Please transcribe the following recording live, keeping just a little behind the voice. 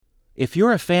If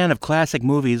you're a fan of classic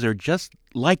movies or just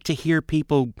like to hear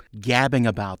people gabbing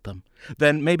about them,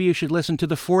 then maybe you should listen to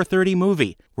the 430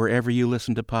 Movie, wherever you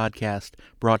listen to podcasts,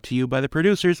 brought to you by the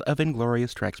producers of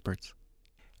Inglorious Trexperts.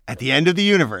 At the end of the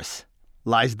universe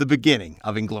lies the beginning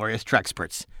of Inglorious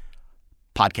Trexperts.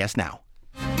 Podcast now.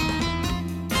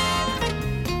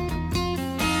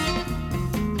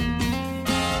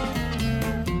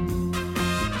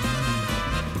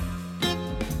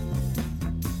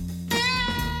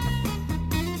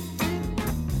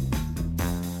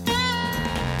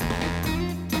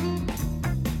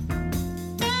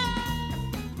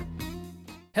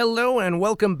 Hello and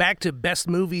welcome back to Best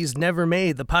Movies Never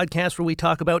Made, the podcast where we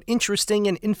talk about interesting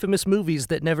and infamous movies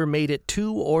that never made it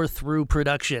to or through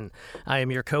production. I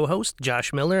am your co-host,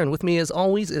 Josh Miller, and with me as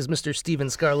always is Mr. Steven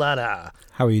Scarlatta.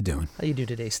 How are you doing? How you do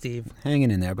today, Steve?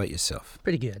 Hanging in there. About yourself?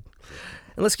 Pretty good.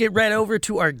 And let's get right over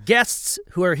to our guests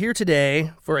who are here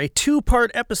today for a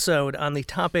two-part episode on the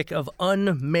topic of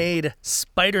unmade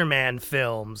Spider-Man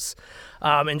films.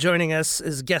 And joining us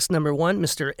is guest number one,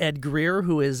 Mr. Ed Greer,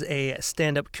 who is a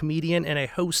stand-up comedian and a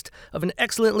host of an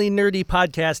excellently nerdy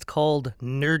podcast called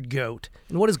Nerd Goat.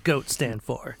 And what does GOAT stand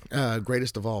for?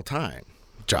 Greatest of all time,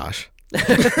 Josh.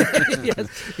 Yes.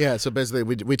 Yeah, so basically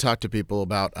we talk to people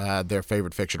about their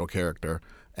favorite fictional character,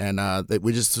 and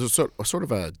we just sort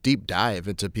of a deep dive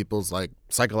into people's like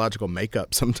psychological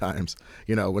makeup sometimes.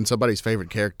 You know, when somebody's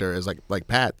favorite character is like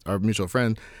Pat, our mutual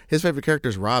friend, his favorite character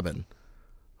is Robin.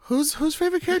 Whose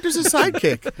favorite character is his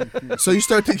sidekick? So you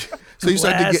start to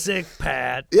Classic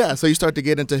Pat. Yeah, so you start to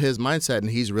get into his mindset, and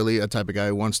he's really a type of guy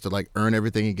who wants to like earn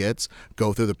everything he gets,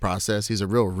 go through the process. He's a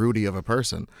real Rudy of a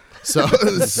person. So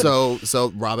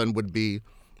so Robin would be,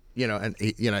 you know, and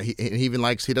he even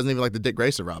likes, he doesn't even like the Dick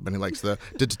Grayson Robin. He likes the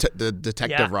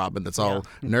detective Robin that's all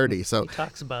nerdy. So he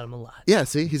talks about him a lot. Yeah,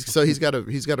 see, he's got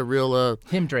a real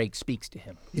Tim Drake speaks to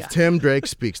him. Yeah. Tim Drake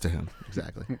speaks to him.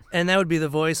 Exactly. And that would be the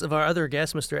voice of our other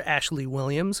guest, Mr. Ashley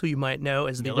Williams, who you might know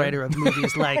as the Miller? writer of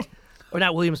movies like, or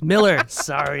not Williams, Miller.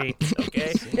 Sorry.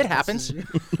 Okay. It happens.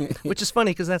 Which is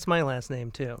funny because that's my last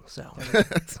name too. So,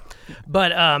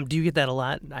 but do you get that a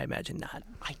lot? I imagine not.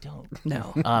 I don't.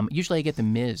 No. Usually I get the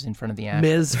Ms. in front of the Ash.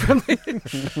 Ms. from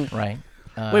the Right.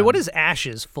 Wait, what is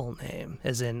Ash's full name?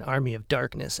 As in Army of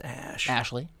Darkness Ash.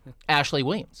 Ashley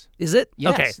Williams. Is it?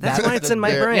 Yes, Okay, that's that's why it's in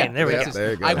my brain. yeah, there we yeah, go.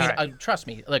 there you go. I was, All right. trust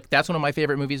me, look, that's one of my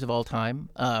favorite movies of all time.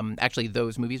 Actually,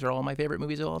 those movies are all my favorite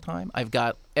movies of all time. I've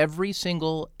got every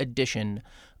single edition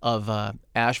of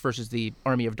Ash versus the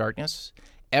Army of Darkness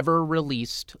ever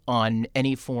released on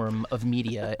any form of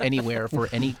media anywhere for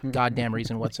any goddamn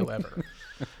reason whatsoever.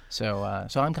 So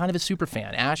I'm kind of a super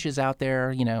fan. Ash is out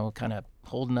there, you know, kind of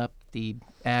holding up the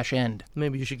Ash end.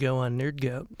 Maybe you should go on Nerd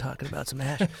Goat talking about some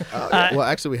Ash. well,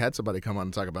 actually, we had somebody come on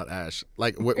and talk about Ash.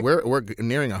 Like we're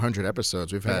nearing 100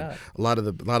 episodes. We've had a lot of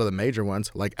the major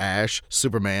ones like Ash,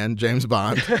 Superman, James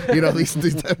Bond. You know, these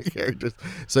type of characters.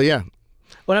 So yeah.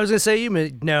 What I was going to say, you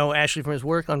may know Ashley from his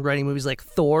work on writing movies like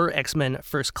Thor, X-Men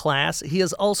First Class. He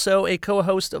is also a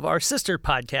co-host of our sister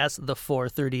podcast, the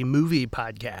 430 Movie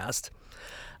Podcast.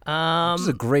 This is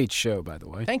a great show, by the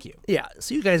way. Thank you. Yeah,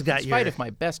 so you guys got In spite of my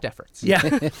best efforts.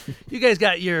 Yeah, you guys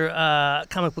got your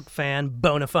comic book fan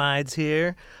bona fides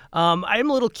here. I'm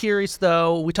a little curious,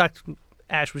 though.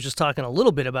 Ash was just talking a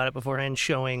little bit about it beforehand,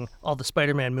 showing all the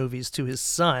Spider-Man movies to his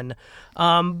son.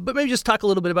 But maybe just talk a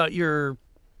little bit about your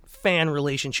fan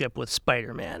relationship with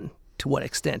Spider-Man, to what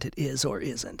extent it is or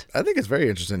isn't. I think it's very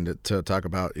interesting to talk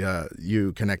about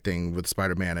you connecting with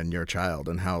Spider-Man and your child,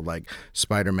 and how like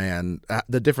Spider-Man,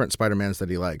 the different Spider-Mans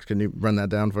that he likes. Can you run that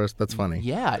down for us? That's funny.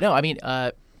 Yeah, no, I mean,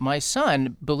 my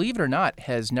son, believe it or not,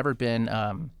 has never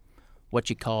been what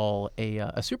you call a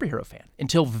superhero fan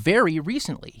until very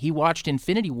recently. He watched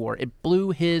Infinity War. It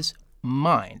blew his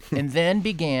mind, and then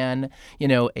began, you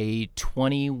know, a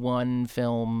 21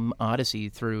 film odyssey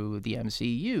through the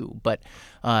MCU. But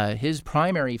his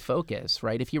primary focus,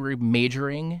 right, if you were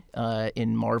majoring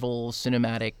in Marvel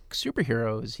Cinematic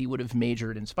Superheroes, he would have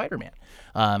majored in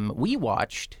Spider-Man. We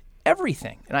watched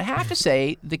everything, and I have to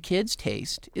say the kid's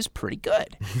taste is pretty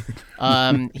good.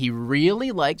 He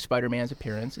really liked Spider-Man's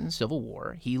appearance in Civil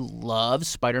War. He loves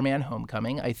Spider-Man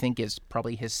Homecoming. I think is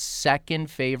probably his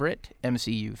second favorite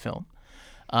MCU film.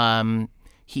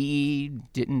 He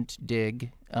didn't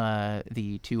dig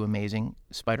the two Amazing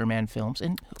Spider-Man films,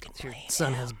 and who can Your blame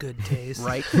son him? has good taste.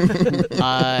 Right.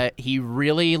 He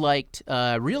really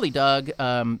dug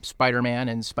Spider-Man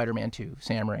and Spider-Man 2,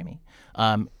 Sam Raimi.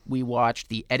 We watched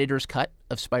the editor's cut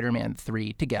of Spider-Man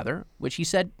 3 together, which he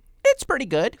said, it's pretty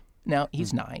good. Now,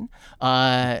 he's 9.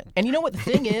 And you know what the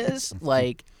thing is?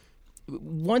 Like,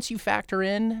 once you factor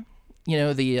in, you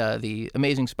know, the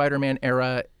Amazing Spider-Man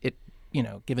era, it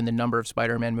given the number of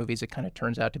Spider-Man movies, it kind of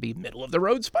turns out to be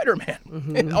middle-of-the-road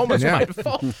Spider-Man, almost by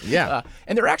default. Yeah.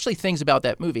 And there are actually things about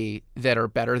that movie that are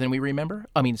better than we remember.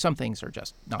 I mean, some things are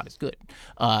just not as good,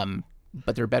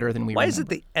 but they're better than we remember. Why is it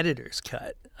the editor's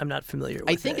cut? I'm not familiar with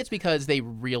I think it's because they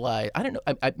realize, I don't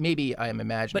know, maybe I am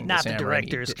imagining But not Sam the Raimi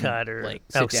director's didn't, cut or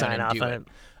sit down sign and off do on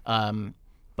it.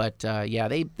 But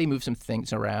they moved some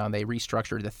things around. They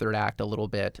restructured the third act a little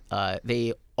bit.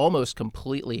 They almost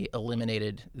completely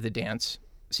eliminated the dance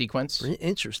sequence.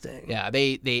 Interesting. Yeah,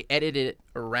 they edited it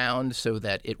around so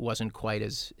that it wasn't quite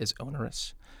as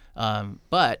onerous.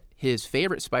 But his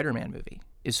favorite Spider-Man movie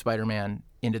is Spider-Man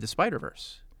Into the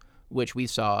Spider-Verse, which we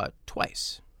saw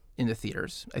twice in the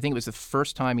theaters. I think it was the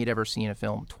first time he'd ever seen a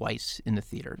film twice in the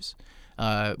theaters.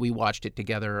 We watched it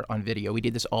together on video. We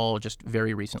did this all just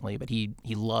very recently, but he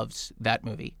loves that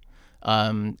movie.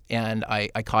 And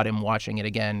I caught him watching it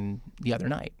again the other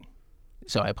night.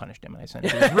 So I punished him and I sent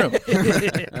him to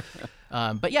his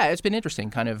room. But yeah, it's been interesting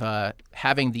kind of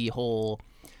having the whole,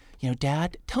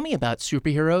 Dad, tell me about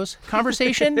superheroes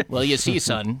conversation. Well, you see,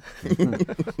 son,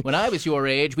 when I was your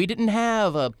age, we didn't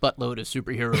have a buttload of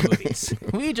superhero movies.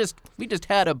 We just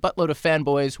had a buttload of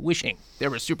fanboys wishing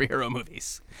there were superhero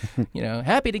movies.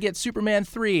 Happy to get Superman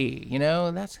 3.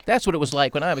 That's what it was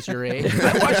like when I was your age.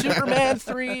 I watched Superman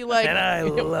 3 And I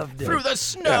loved it. through the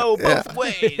snow both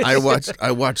ways. I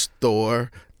watched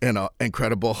Thor in an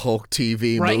Incredible Hulk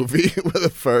TV Right. movie with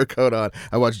a fur coat on.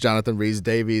 I watched Jonathan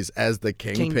Rhys-Davies as the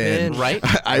Kingpin. Right.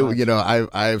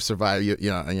 I've survived.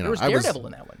 There was I Daredevil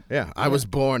in that one. Yeah, I was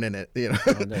born in it.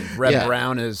 Red Yeah.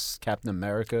 Brown is Captain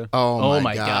America. Oh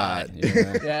my God.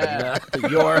 Yeah.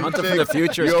 Your Hunter for the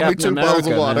Future is You owe me Captain 2 bottles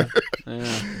of America. water. Man.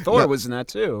 Yeah. Thor was in that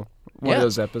too. One of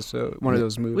those episodes. One of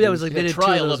those movies. Yeah, it was like they The did two of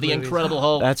trial those of the movies. Incredible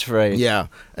Hulk. That's right. Yeah,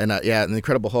 and the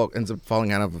Incredible Hulk ends up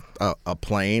falling out of a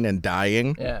plane and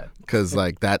dying. Yeah. Because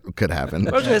that could happen.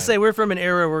 I was going to say, we're from an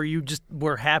era where you just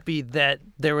were happy that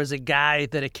there was a guy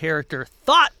that a character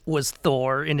thought was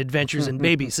Thor in Adventures in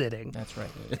Babysitting. That's right.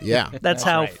 Yeah. That's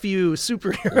how right. few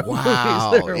superhero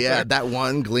Wow. movies there Yeah, were. that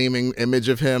one gleaming image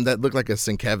of him that looked like a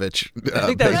Sienkiewicz. I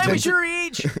think that When was I was your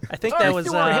age, I think that was.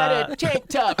 Thor had a tank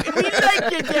top, and we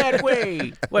liked it that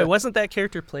way. Wait, wasn't that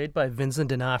character played by Vincent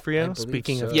D'Onofrio? believe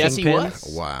Speaking so. of Yes, he Kingpin?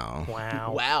 was. Wow.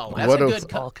 Wow. Wow, that's What a a-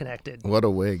 good All connected. What a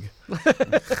wig.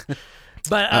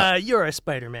 But you're a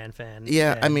Spider-Man fan.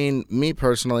 Yeah, Dan. I mean, me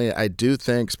personally, I do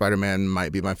think Spider-Man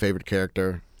might be my favorite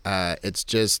character. It's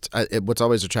just what's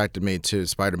always attracted me to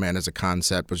Spider-Man as a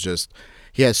concept was just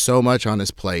he has so much on his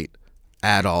plate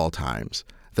at all times.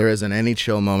 There isn't any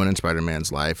chill moment in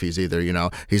Spider-Man's life. He's either,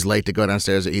 he's late to go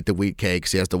downstairs to eat the wheat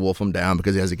cakes. He has to wolf them down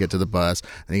because he has to get to the bus.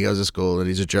 And he goes to school and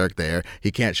he's a jerk there.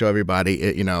 He can't show everybody.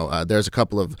 There's a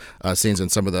couple of scenes in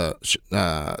some of the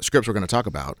scripts we're going to talk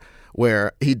about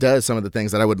where he does some of the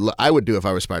things that I would do if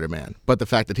I was Spider-Man. But the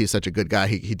fact that he's such a good guy,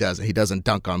 he doesn't. He doesn't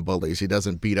dunk on bullies. He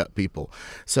doesn't beat up people.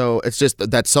 So it's just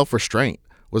that self-restraint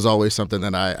was always something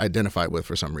that I identified with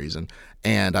for some reason.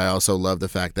 And I also love the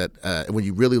fact that when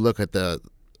you really look at the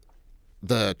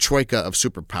troika of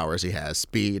superpowers he has,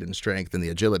 speed and strength and the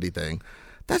agility thing,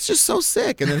 that's just so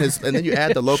sick. And then you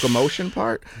add the locomotion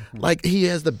part. Like he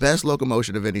has the best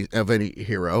locomotion of any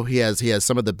hero. He has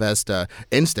some of the best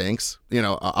instincts,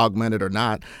 augmented or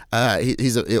not.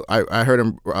 I heard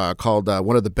him called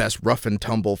one of the best rough and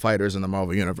tumble fighters in the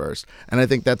Marvel universe, and I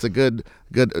think that's a good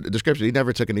description. He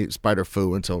never took any spider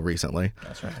foo until recently.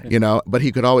 That's right. But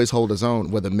he could always hold his own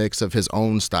with a mix of his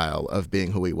own style of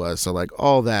being who he was. So like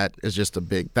all that is just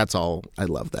that's all. I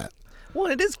love that. Well,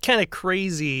 it is kind of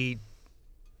crazy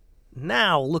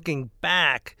now looking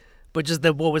back, but just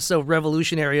that what was so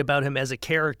revolutionary about him as a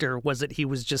character was that he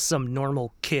was just some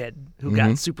normal kid who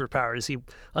got superpowers. He,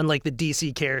 unlike the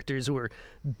DC characters who were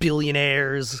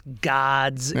billionaires,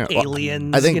 gods, Yeah, well,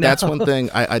 aliens. I think that's one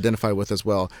thing I identify with as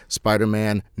well.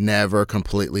 Spider-Man never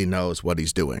completely knows what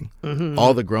he's doing.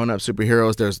 All the grown-up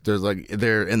superheroes, there's like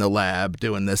they're in the lab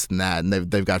doing this and that, and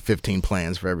they've got 15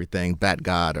 plans for everything.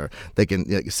 Bat-God, or they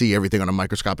can see everything on a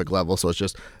microscopic level. So it's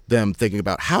just them thinking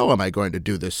about how am I going to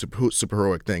do this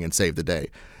superheroic thing and save the day.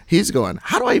 He's going,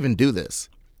 how do I even do this?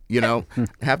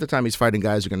 Half the time he's fighting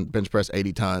guys who can bench press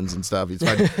 80 tons and stuff. He's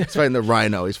fighting the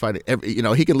Rhino. He's fighting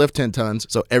he can lift 10 tons.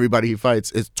 So everybody he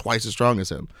fights is twice as strong as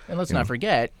him. And let's not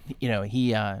forget,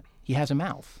 he has a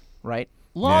mouth, right?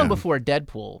 Long before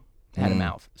Deadpool had a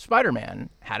mouth, Spider-Man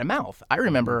had a mouth. I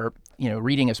remember,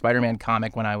 reading a Spider-Man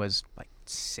comic when I was like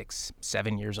 6,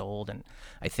 7 years old, and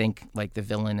I think like the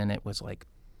villain in it was like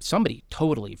somebody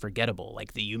totally forgettable,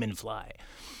 like the Human Fly.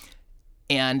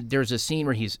 And there's a scene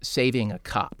where he's saving a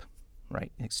cop,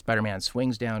 right? Spider-Man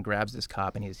swings down, grabs this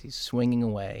cop, and he's swinging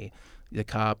away. The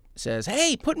cop says,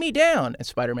 "Hey, put me down." And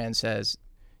Spider-Man says,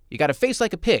 "You got a face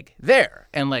like a pig. There."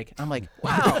 And I'm like,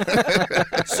 wow,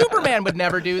 Superman would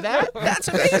never do that. That's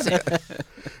amazing.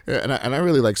 Yeah, and I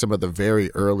really like some of the very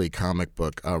early comic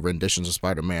book renditions of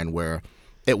Spider-Man where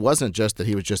it wasn't just that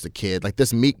he was just a kid. Like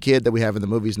this meek kid that we have in the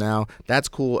movies now, that's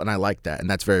cool, and I like that, and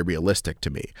that's very realistic to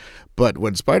me. But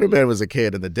when Spider-Man was a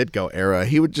kid in the Ditko era,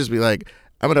 he would just be like,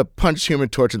 I'm going to punch Human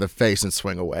Torch in the face and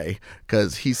swing away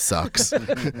because he sucks.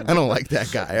 I don't like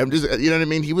that guy. I'm just, you know what I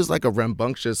mean? He was like a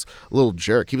rambunctious little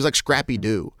jerk. He was like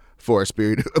Scrappy-Doo for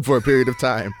a period of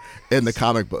time in the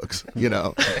comic books, you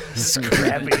know.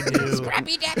 Scrappy-Doo.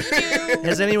 Scrappy-Dappy-Doo.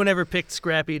 Has anyone ever picked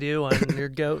Scrappy-Doo on your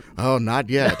goat? Oh, not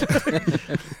yet.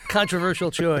 Controversial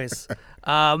choice.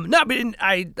 No, but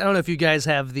I don't know if you guys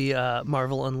have the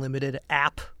Marvel Unlimited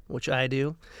app, which I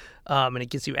do. And it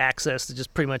gives you access to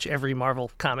just pretty much every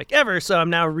Marvel comic ever. So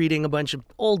I'm now reading a bunch of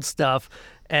old stuff.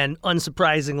 And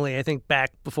unsurprisingly, I think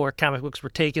back before comic books were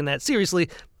taken that seriously,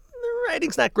 the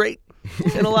writing's not great.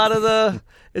 And a lot of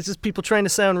it's just people trying to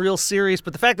sound real serious.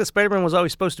 But the fact that Spider-Man was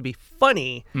always supposed to be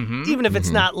funny, even if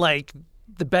it's not like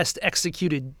the best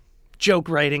executed joke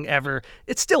writing ever,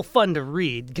 it's still fun to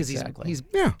read because he's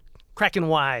cracking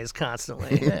wise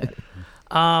constantly.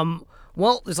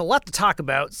 Well, there's a lot to talk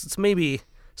about. So let's maybe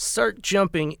start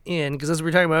jumping in, because as we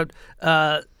were talking about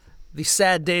the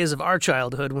sad days of our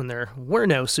childhood when there were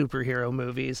no superhero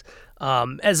movies,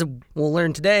 as we'll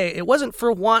learn today, it wasn't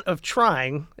for want of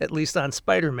trying, at least on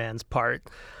Spider-Man's part.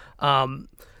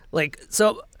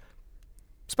 So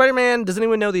Spider-Man, does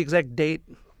anyone know the exact date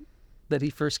that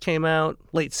he first came out?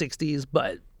 Late 60s,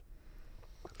 but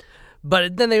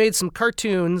then they made some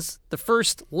cartoons. The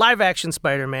first live-action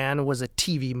Spider-Man was a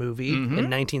TV movie in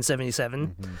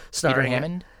 1977, starring Peter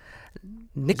Hammond?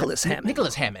 Nicholas Hammond.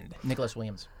 Nicholas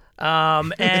Williams.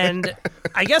 And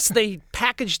I guess they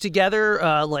packaged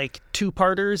together like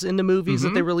two-parters into movies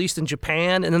that they released in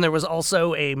Japan. And then there was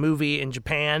also a movie in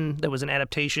Japan that was an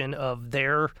adaptation of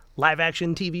their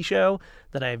live-action TV show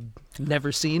that I've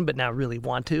never seen but now really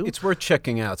want to. It's worth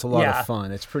checking out. It's a lot of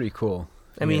fun. It's pretty cool.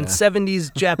 I mean,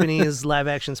 70s Japanese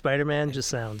live-action Spider-Man just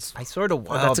sounds... I sort of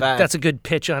back. That's a good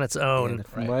pitch on its own. Yeah,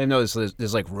 from what I know,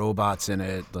 there's like robots in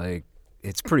it. Like,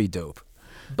 it's pretty dope.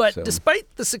 But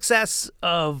despite the success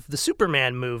of the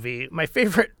Superman movie, my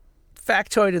favorite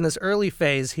factoid in this early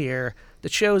phase here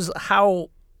that shows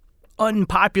how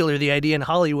unpopular the idea in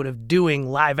Hollywood of doing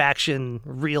live-action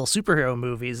real superhero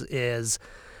movies is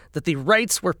that the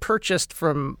rights were purchased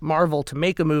from Marvel to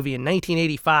make a movie in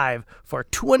 1985 for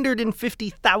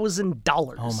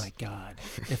 $250,000. Oh my God!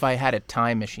 If I had a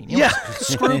time machine,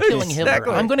 screw killing Hitler.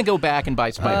 Exactly. I'm going to go back and buy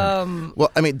Spider-Man. Well,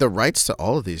 I mean, the rights to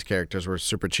all of these characters were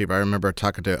super cheap. I remember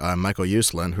talking to Michael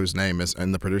Uslan, whose name is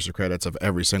in the producer credits of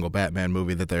every single Batman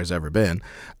movie that there's ever been,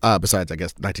 besides, I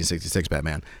guess, 1966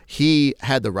 Batman. He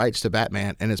had the rights to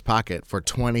Batman in his pocket for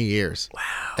 20 years. Wow.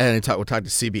 And we talked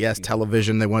to CBS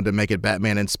Television. They wanted to make it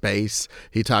Batman in space.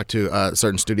 He talked to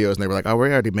certain studios, and they were like, oh, we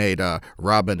already made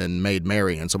Robin and made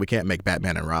Marion, so we can't make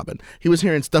Batman and Robin. He was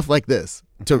hearing stuff like this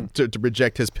to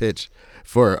reject his pitch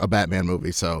for a Batman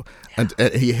movie. So and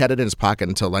he had it in his pocket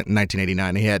until like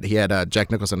 1989. He had Jack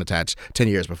Nicholson attached 10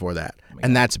 years before that.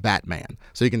 And that's Batman.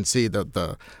 So you can see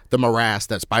the morass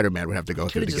that Spider-Man would have to go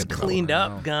through to just get cleaned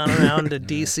up, gone around to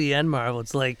DC and Marvel.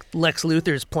 It's like Lex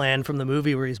Luthor's plan from the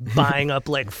movie where he's buying up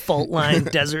like fault line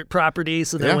desert property,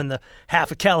 so that when the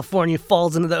half of California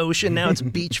falls into the ocean, now it's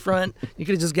beachfront. You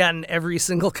could have just gotten every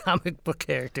single comic book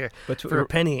character for a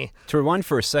penny. To rewind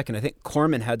for a second, I think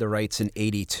Corman had the rights in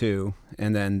 '82,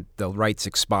 and then the rights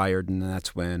expired, and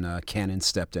that's when Cannon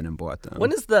stepped in and bought them.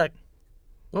 When's the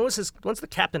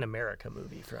Captain America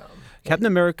movie from? Captain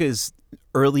America is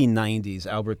early '90s.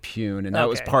 Albert Pune, and that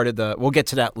was part of the. We'll get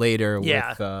to that later.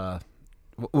 Yeah.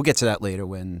 We'll get to that later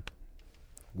when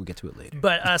we'll get to it later.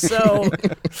 But so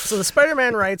the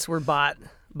Spider-Man rights were bought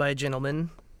by a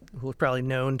gentleman who was probably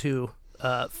known to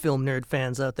film nerd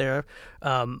fans out there,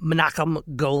 Menachem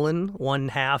Golan, one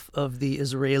half of the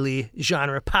Israeli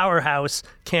genre powerhouse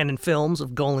Canon Films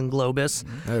of Golan Globus.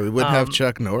 Hey, we wouldn't have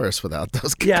Chuck Norris without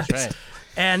those guys. Yeah. Right.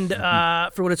 And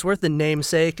for what it's worth, the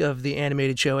namesake of the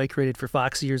animated show I created for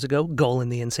Fox years ago, Golan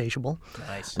the Insatiable.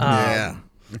 Nice. Yeah.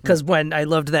 Because when I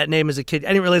loved that name as a kid, I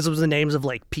didn't realize it was the names of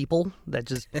like people. That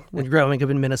just, when you're growing up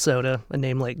in Minnesota, a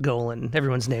name like Golan,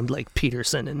 everyone's named like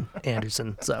Peterson and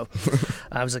Anderson. So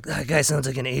I was like, that guy sounds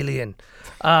like an alien.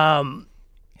 And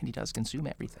he does consume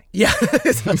everything. Yeah, he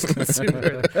does consume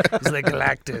everything. He's like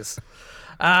Galactus.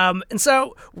 And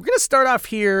so we're going to start off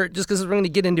here just because we're going to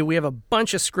get into, we have a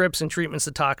bunch of scripts and treatments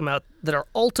to talk about that are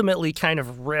ultimately kind of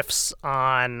riffs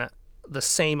on the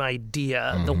same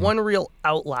idea. The one real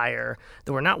outlier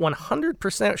that we're not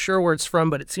 100% sure where it's from,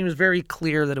 but it seems very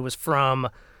clear that it was from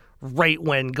right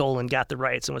when Golan got the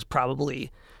rights and was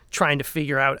probably trying to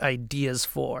figure out ideas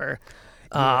for.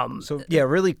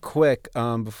 Really quick,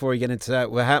 before we get into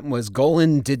that, what happened was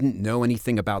Golan didn't know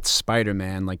anything about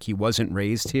Spider-Man, like he wasn't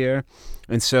raised here,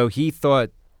 and so he thought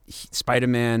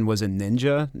Spider-Man was a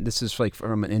ninja. This is like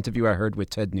from an interview I heard with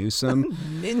Ted Newsom.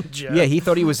 Ninja. Yeah, he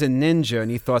thought he was a ninja, and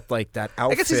he thought like that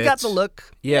outfit. I guess he's got the look.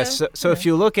 Yeah. So if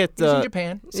you look at He's in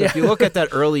Japan. So if you look at that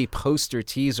early poster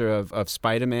teaser of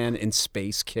Spider-Man in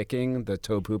space kicking, the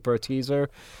Tobe Hooper teaser,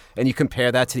 and you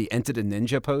compare that to the Enter the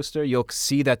Ninja poster, you'll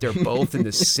see that they're both in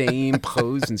the same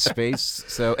pose in space.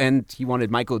 So, and he wanted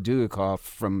Michael Dudikoff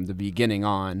from the beginning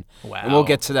on. Wow. And we'll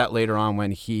get to that later on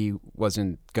when he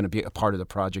wasn't going to be a part of the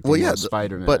project. Well, yeah,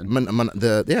 Spider-Man. But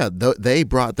they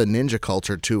brought the ninja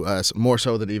culture to us more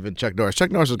so than even Chuck Norris. Chuck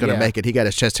Norris was going to make it. He got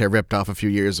his chest hair ripped off a few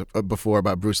years before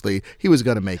by Bruce Lee. He was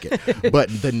going to make it. But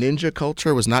the ninja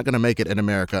culture was not going to make it in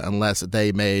America unless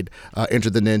they made Enter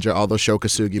the Ninja, all those Sho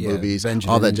Kosugi movies,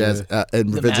 all that jazz,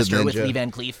 and The Revenge of Master Ninja. with Lee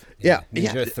Van Cleef. Yeah,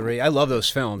 Ninja 3. I love those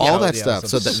films. all that stuff.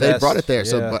 So they brought it there. Yeah.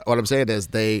 So what I'm saying is,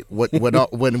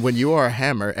 when you are a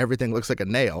hammer, everything looks like a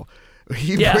nail.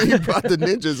 He brought the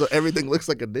ninjas, so everything looks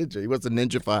like a ninja. He wants to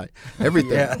ninjify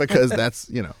everything because that's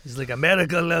He's like,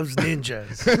 America loves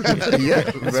ninjas.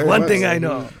 very One much thing so. I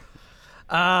know.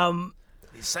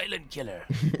 The silent killer.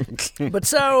 But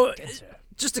so,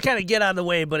 just to kind of get out of the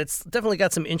way, but it's definitely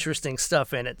got some interesting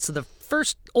stuff in it. So the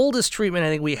first oldest treatment I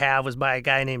think we have was by a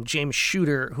guy named James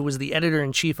Shooter, who was the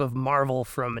editor-in-chief of Marvel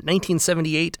from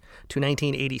 1978 to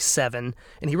 1987.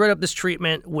 And he wrote up this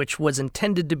treatment, which was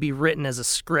intended to be written as a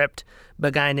script by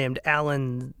a guy named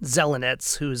Alan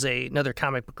Zelenetz, who's another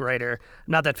comic book writer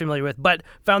I'm not that familiar with, but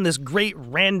found this great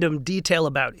random detail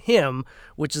about him,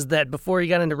 which is that before he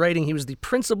got into writing, he was the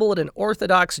principal at an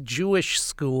Orthodox Jewish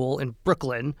school in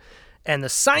Brooklyn. And the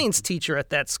science teacher at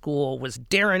that school was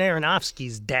Darren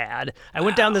Aronofsky's dad. I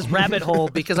went down this rabbit hole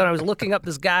because when I was looking up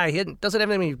this guy, he doesn't have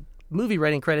any movie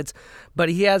writing credits, but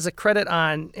he has a credit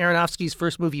on Aronofsky's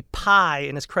first movie, Pi,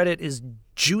 and his credit is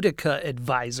Judica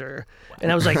Advisor.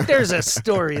 And I was like, there's a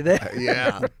story there.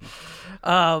 Yeah.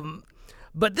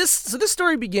 But this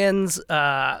story begins,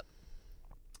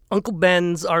 Uncle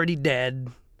Ben's already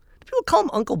dead. People call him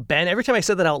Uncle Ben. Every time I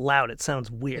said that out loud, it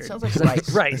sounds weird. It sounds like Rice.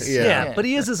 Rice, yeah. But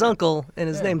he is his uncle, and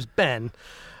his name's Ben.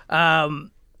 And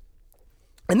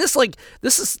this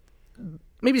is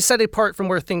maybe set apart from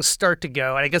where things start to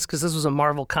go. And I guess because this was a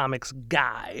Marvel Comics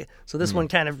guy. So this one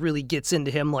kind of really gets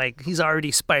into him. Like, he's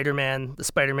already Spider-Man, the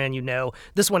Spider-Man you know.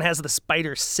 This one has the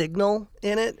spider signal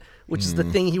in it, which is the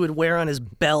thing he would wear on his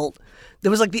belt. There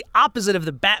was like the opposite of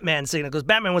the Batman signal, because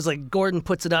Batman was like, Gordon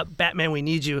puts it up, Batman, we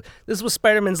need you. This was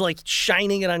Spider-Man's like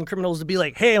shining it on criminals to be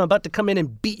like, hey, I'm about to come in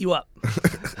and beat you up.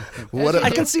 I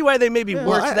can see why they maybe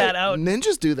worked that out.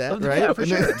 Ninjas do that, right? Yeah, for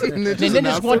sure. The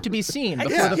ninjas want to be seen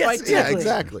before the fight. Yeah,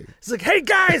 exactly. It's like, hey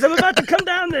guys, I'm about to come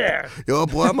down there. Yo,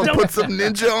 boy, I'm gonna put some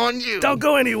ninja on you. Don't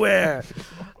go anywhere.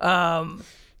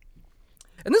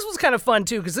 And this was kind of fun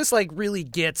too, because this like really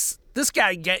gets this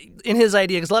guy in his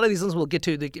idea, because a lot of these things we'll get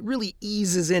to, that it really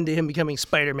eases into him becoming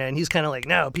Spider-Man. He's kind of like,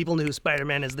 no, people knew who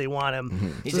Spider-Man is, they want him.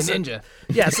 Mm-hmm. He's a ninja.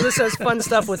 Yeah, so this has fun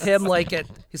stuff with him, like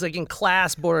he's like in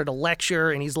class, bored at a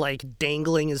lecture, and he's like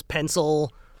dangling his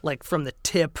pencil like from the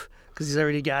tip, because he's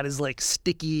already got his like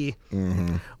sticky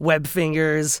web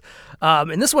fingers.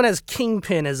 And this one has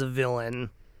Kingpin as a villain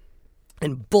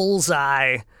and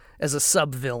Bullseye as a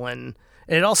sub-villain.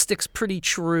 And it all sticks pretty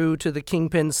true to the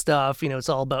Kingpin stuff. You know, it's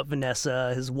all about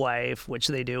Vanessa, his wife, which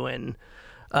they do in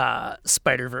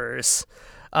Spider-Verse.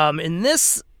 In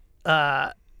this,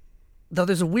 though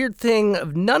there's a weird thing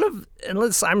of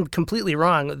unless I'm completely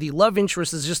wrong, the love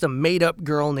interest is just a made-up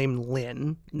girl named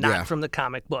Lynn, not from the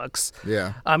comic books.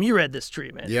 Yeah. You read this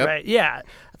treatment, Yep. right? Yeah.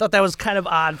 I thought that was kind of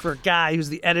odd for a guy who's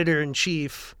the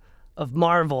editor-in-chief of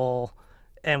Marvel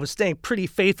and was staying pretty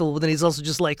faithful, but then he's also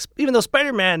just like, even though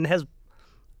Spider-Man has,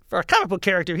 for a comic book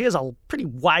character, he has a pretty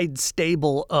wide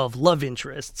stable of love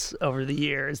interests over the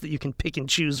years that you can pick and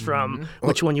choose from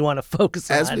which one you want to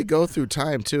focus on. As we go through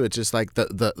time, too, it's just like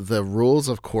the rules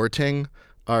of courting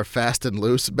are fast and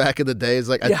loose back in the days.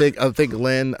 Like, I think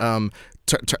Lynn,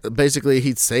 basically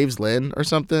he saves Lynn or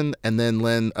something, and then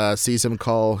Lynn sees him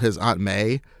call his Aunt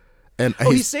May. And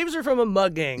he saves her from a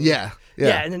mugging. Yeah.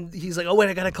 And then he's like, oh, wait,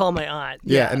 I got to call my aunt.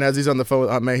 Yeah, and as he's on the phone with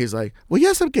Aunt May, he's like, well,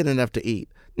 yes, I'm getting enough to eat.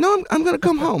 No, I'm going to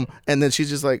come home. And then she's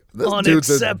just like, this dude's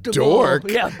a Unacceptable. dork.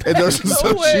 Yeah. And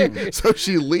No way. so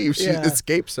she leaves. She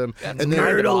escapes him. That's and then,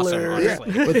 kind of awesome, alert. yeah,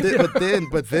 honestly.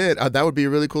 but then that would be a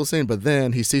really cool scene. But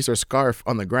then he sees her scarf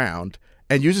on the ground,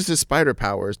 and uses his spider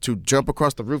powers to jump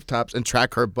across the rooftops and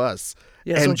track her bus.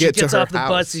 Yeah, and so when get she gets to her off the house.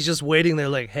 bus, he's just waiting there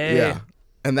like, hey, Yeah,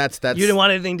 and that's you didn't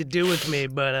want anything to do with me,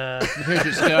 but Here's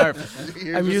your scarf.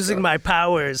 I'm using my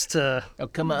powers to Oh,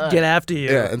 come on. get after you.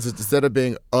 Yeah, and instead of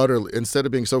being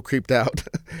so creeped out,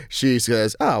 she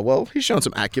says, "Oh, well, he's shown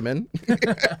some acumen,"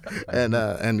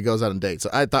 and goes out on dates. So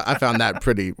I found that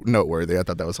pretty noteworthy. I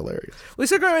thought that was hilarious. We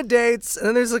start going on dates, and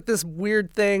then there's like this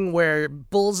weird thing where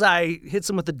Bullseye hits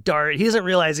him with a dart. He doesn't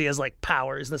realize he has like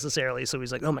powers necessarily, so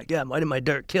he's like, "Oh my god, why did my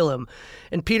dart kill him?"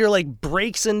 And Peter like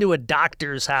breaks into a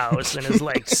doctor's house and is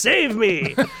like, "Save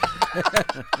me!"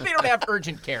 They don't have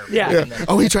urgent care. Yeah. Yeah.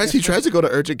 Oh, he tries to go to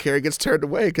urgent care. He gets turned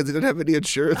away because he didn't have any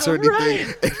insurance or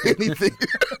anything. Anything.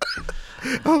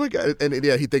 Oh my god! And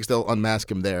yeah, he thinks they'll unmask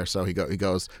him there, so he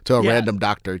goes to a random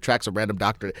doctor. He tracks a random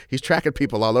doctor. He's tracking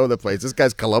people all over the place. This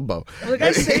guy's Columbo. Well, the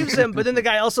guy saves him, but then the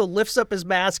guy also lifts up his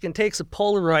mask and takes a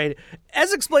Polaroid.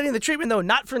 As explaining the treatment, though,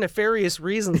 not for nefarious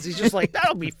reasons. He's just like,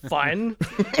 that'll be fun.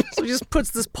 So he just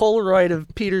puts this Polaroid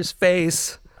of Peter's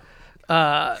face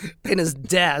in his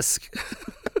desk.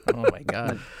 Oh, my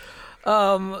God.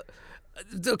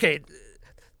 Okay,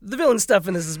 the villain stuff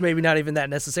in this is maybe not even that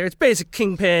necessary. It's basic.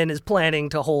 Kingpin is planning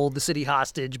to hold the city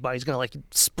hostage, but he's going to like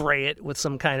spray it with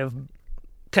some kind of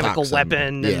chemical Toxin.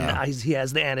 weapon, Yeah. and he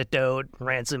has the antidote,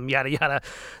 ransom, yada yada.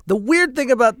 The weird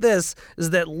thing about this is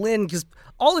that Lin, because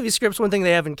all of these scripts, one thing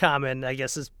they have in common, I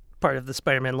guess, is part of the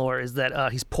Spider-Man lore, is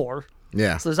that he's poor.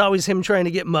 Yeah. So there's always him trying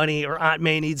to get money, or Aunt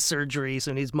May needs surgery,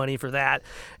 so he needs money for that.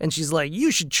 And she's like,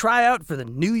 you should try out for the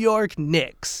New York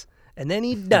Knicks. And then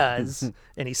he does,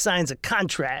 and he signs a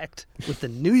contract with the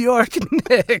New York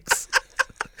Knicks.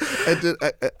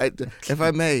 If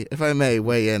I may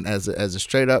weigh in as a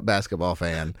straight up basketball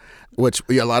fan, which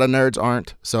a lot of nerds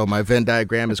aren't, so my Venn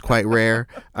diagram is quite rare.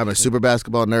 I'm a super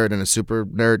basketball nerd and a super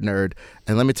nerd,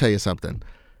 and let me tell you something.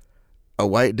 A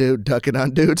white dude ducking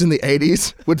on dudes in the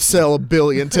 80s would sell 1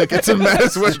 billion tickets in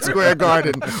Madison Square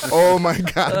Garden. Oh my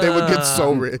God, they would get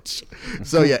so rich.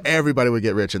 So yeah, everybody would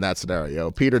get rich in that scenario.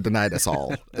 Peter denied us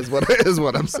all, is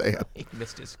what I'm saying. He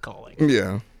missed his calling.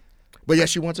 Yeah. But yeah,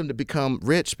 she wants him to become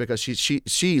rich because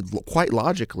she quite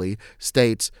logically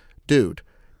states, dude,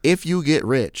 if you get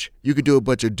rich, you can do a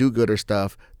bunch of do-gooder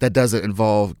stuff that doesn't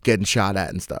involve getting shot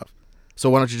at and stuff. So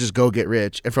why don't you just go get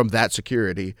rich, and from that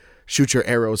security, shoot your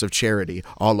arrows of charity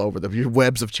all over your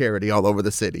webs of charity all over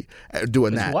the city,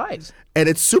 doing It's that. wise. And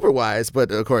it's super wise,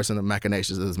 but of course in the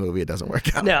machinations of this movie, it doesn't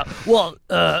work out. No, well,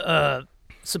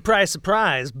 surprise,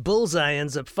 surprise, Bullseye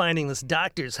ends up finding this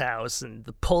doctor's house and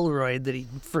the Polaroid that he,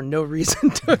 for no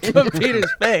reason, took from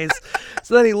Peter's face.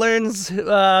 So then he learns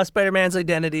Spider-Man's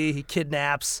identity. He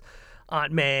kidnaps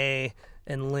Aunt May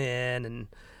and Lynn, and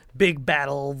big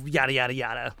battle, yada, yada,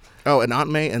 yada. Oh, and Aunt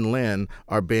May and Lynn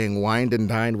are being wined and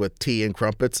dined with tea and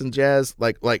crumpets and jazz.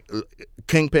 Like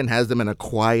Kingpin has them in a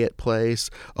quiet place,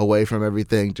 away from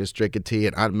everything, just drinking tea.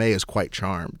 And Aunt May is quite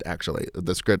charmed, actually.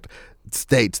 The script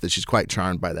states that she's quite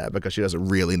charmed by that because she doesn't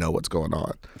really know what's going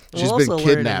on. She's We'll been also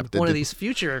kidnapped. learn in one of these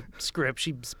future scripts,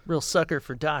 she's a real sucker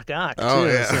for Doc Ock, Oh,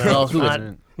 too. yeah. So Well, who Aunt-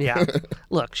 isn't? Yeah.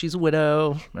 Look, she's a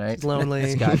widow. Right. She's lonely.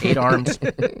 He's got 8 arms.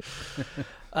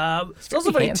 It's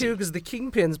also funny too because the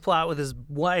Kingpin's plot with his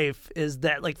wife is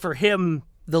that, like, for him,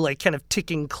 the like kind of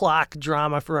ticking clock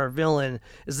drama for our villain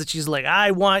is that she's like,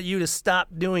 I want you to stop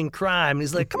doing crime. And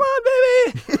he's like, come on,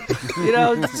 baby,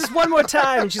 just one more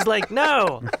time. And she's like,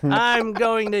 no, I'm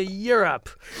going to Europe.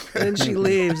 And then she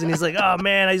leaves, and he's like, oh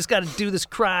man, I just got to do this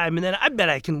crime, and then I bet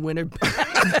I can win her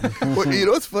back. Well, you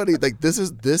know what's funny? Like this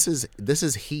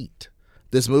is Heat.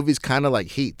 This movie's kind of like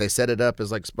Heat. They set it up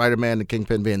as like Spider-Man and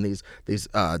Kingpin being these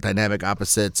dynamic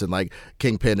opposites, and like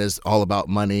Kingpin is all about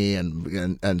money,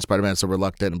 and Spider-Man's so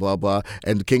reluctant and blah blah.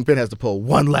 And Kingpin has to pull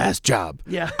one last job.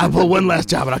 Yeah. I'll pull one last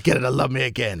job and I'll get it to love me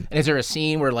again. And is there a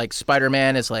scene where, like,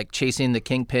 Spider-Man is, like, chasing the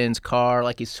Kingpin's car,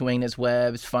 like he's swinging his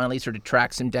webs, finally sort of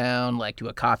tracks him down, like, to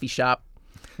a coffee shop?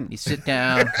 You sit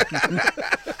down,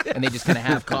 and they just kind of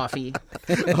have coffee.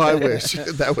 Oh, I wish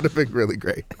that would have been really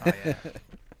great.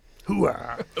 If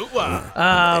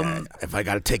I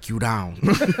got to take you down.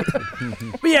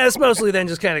 But yeah, this mostly then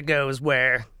just kind of goes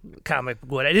where comic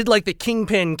book would. I did like the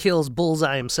Kingpin kills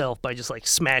Bullseye himself by just like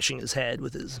smashing his head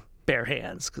with his bare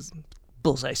hands because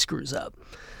Bullseye screws up.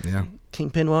 Yeah.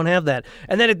 Kingpin won't have that.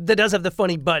 And then it does have the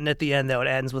funny button at the end, though. It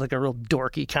ends with like a real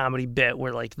dorky comedy bit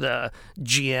where like the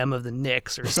GM of the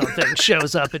Knicks or something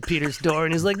shows up at Peter's door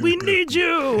and he's like, we need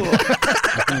you.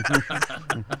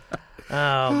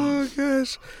 Oh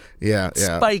gosh. Yeah.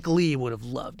 Spike Lee would have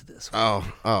loved this one.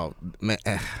 Oh man.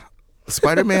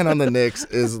 Spider-Man on the Knicks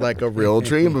is like a real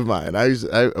dream of mine. In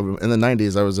the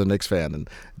 90s, I was a Knicks fan, and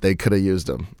they could have used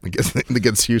him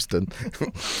against Houston.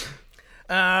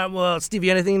 Well, Steve,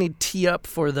 you anything you need to tee up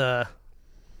for the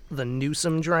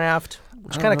Newsome draft,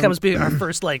 which kind of comes to be our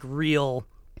first like real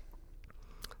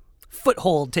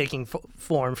foothold taking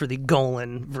form for the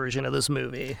Golan version of this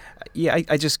movie? Yeah,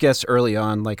 I just guess early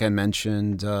on, like I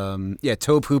mentioned,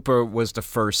 Tobe Hooper was the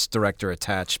first director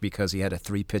attached because he had a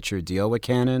 3-picture deal with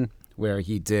Cannon, where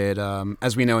he did,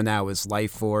 as we know now, is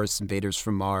Life Force, Invaders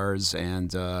from Mars,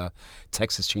 and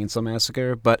Texas Chainsaw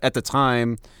Massacre. But at the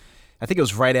time, I think it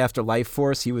was right after Life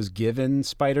Force, he was given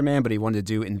Spider-Man, but he wanted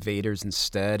to do Invaders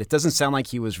instead. It doesn't sound like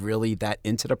he was really that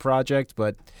into the project,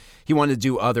 but he wanted to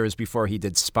do others before he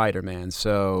did Spider-Man.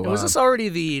 So was this already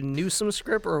the Newsome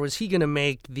script, or was he going to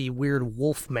make the weird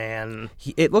Wolfman?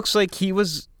 It looks like he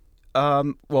was,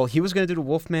 he was going to do the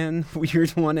Wolfman weird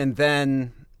one, and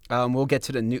then we'll get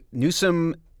to the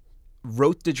Newsome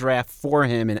wrote the draft for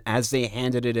him, and as they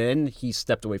handed it in, he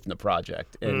stepped away from the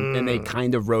project, and they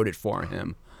kind of wrote it for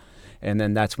him. And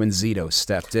then that's when Zito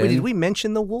stepped in. Wait, did we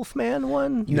mention the Wolfman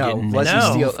one? No,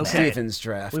 Leslie Stevens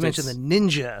draft. We mentioned the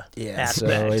ninja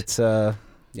aspect. So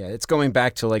it's going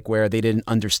back to like where they didn't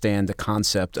understand the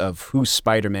concept of who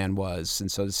Spider-Man was.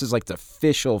 And so this is like the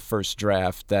official first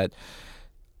draft that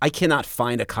I cannot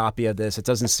find a copy of this. It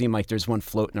doesn't seem like there's one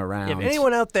floating around. If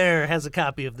anyone out there has a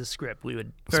copy of the script, we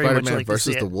would very much like to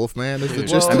see it. Spider-Man versus the Wolfman is the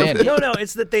gist of it? No,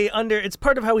 it's that it's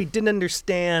part of how he didn't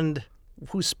understand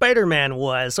who Spider-Man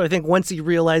was. So I think once he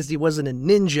realized he wasn't a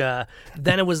ninja,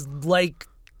 then it was like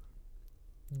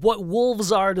what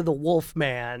wolves are to the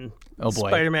Wolfman. Oh boy.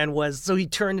 Spider-Man was. So he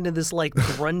turned into this like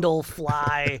grundle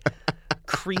fly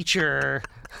creature.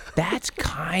 That's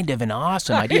kind of an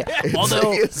awesome idea.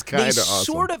 Although It's they kinda awesome.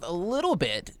 sort of a little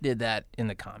bit did that in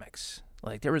the comics.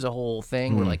 Like there was a whole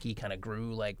thing where like he kind of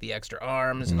grew like the extra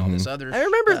arms and all this other. I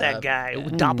remember that guy.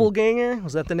 Doppelganger?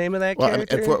 Was that the name of that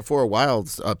character? And for a while,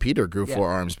 Peter grew 4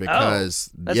 arms because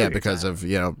that's what you're because of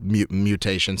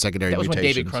mutation, secondary That was when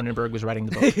mutations. David Cronenberg was writing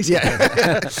the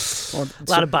book.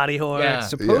 A lot of body horror. Yeah.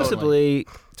 Supposedly,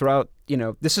 throughout,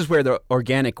 this is where the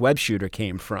organic web shooter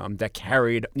came from that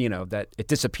carried, that it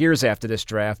disappears after this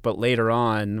draft, but later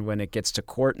on, when it gets to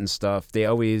court and stuff, they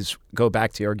always go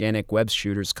back to organic web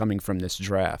shooters coming from this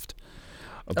draft.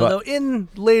 Although in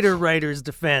later writers'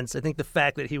 defense, I think the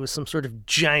fact that he was some sort of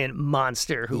giant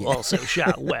monster who also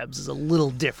shot webs is a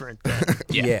little different than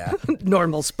Yeah.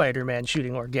 normal Spider-Man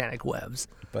shooting organic webs.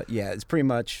 But yeah, it's pretty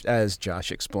much as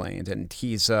Josh explained. And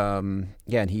he's, I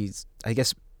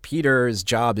guess, Peter's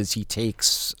job is he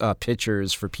takes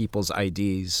pictures for people's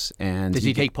IDs. And Does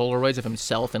he take Polaroids of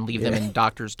himself and leave them in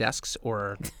doctors' desks,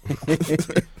 or?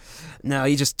 No,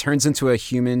 he just turns into a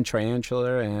human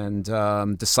tarantula, and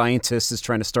the scientist is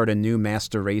trying to start a new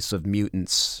master race of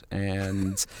mutants,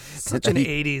 and Such an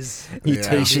 80s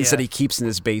mutations idea. that he keeps in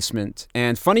his basement.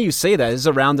 And funny you say that. This is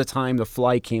around the time The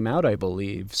Fly came out, I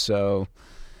believe. So,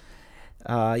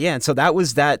 and so that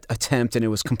was that attempt, and it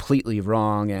was completely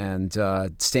wrong, and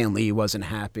Stan Lee wasn't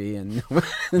happy, and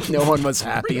no one was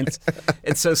happy.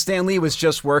 And so Stan Lee was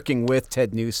just working with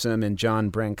Ted Newsome and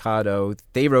John Brancato.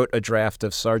 They wrote a draft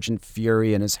of Sergeant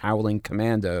Fury and his Howling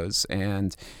Commandos,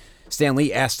 and Stan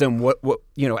Lee asked them, what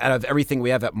out of everything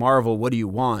we have at Marvel, what do you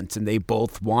want? And they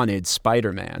both wanted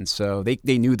Spider-Man, so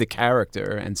they knew the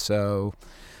character, and so...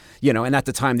 and at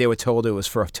the time they were told it was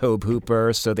for Tobe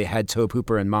Hooper, so they had Tobe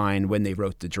Hooper in mind when they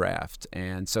wrote the draft.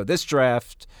 And so this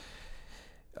draft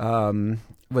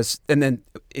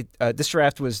this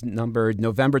draft was numbered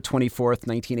November 24th,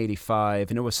 1985,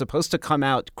 and it was supposed to come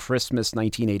out Christmas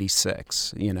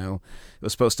 1986. It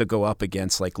was supposed to go up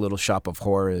against like Little Shop of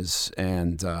Horrors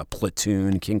and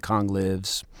Platoon, King Kong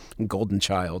Lives, and Golden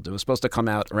Child. It was supposed to come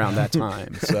out around that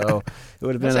time, so it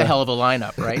would have been That's a hell of a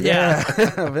lineup, right? Yeah.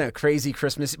 a crazy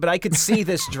Christmas. But I could see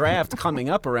this draft coming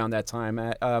up around that time.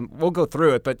 We'll go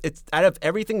through it, but it's out of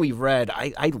everything we've read,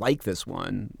 I like this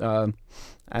one.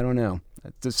 I don't know.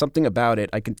 There's something about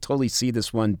it. I can totally see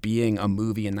this one being a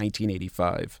movie in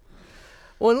 1985.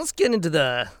 Well, and let's get into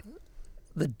the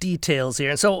details here.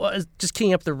 And so just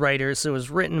keying up the writers. So it was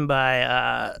written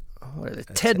by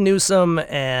Ted Newsome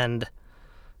and...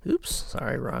 Oops,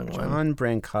 sorry, wrong one. John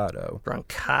Brancato.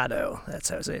 Brancato, that's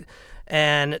how I say it.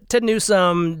 And Ted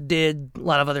Newsome did a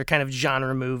lot of other kind of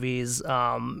genre movies.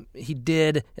 He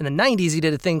did, in the 90s, he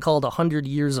did a thing called 100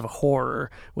 Years of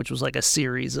Horror, which was like a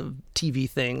series of TV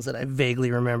things that I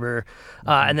vaguely remember.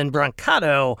 And then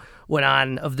Brancato went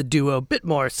on, of the duo, a bit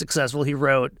more successful. He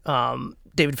wrote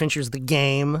David Fincher's The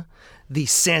Game, the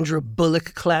Sandra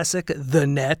Bullock classic, The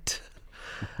Net.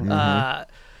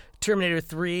 Terminator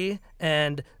 3,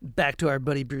 and back to our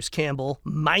buddy Bruce Campbell,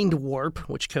 Mind Warp,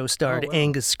 which co-starred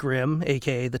Angus Scrimm,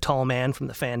 a.k.a. the tall man from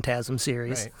the Phantasm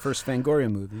series. Right. First Fangoria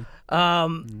movie.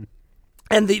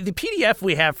 And the PDF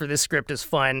we have for this script is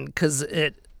fun because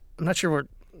I'm not sure where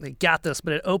they got this,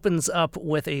 but it opens up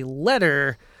with a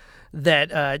letter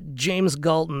that James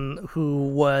Galton, who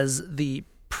was the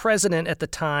president at the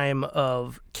time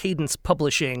of Cadence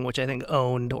Publishing, which I think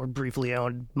owned or briefly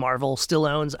owned Marvel, still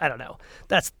owns. I don't know.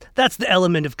 That's the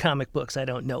element of comic books I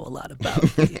don't know a lot about.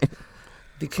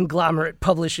 The conglomerate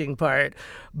publishing part.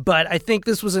 But I think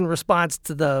this was in response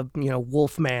to the,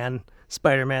 Wolfman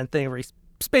Spider-Man thing where he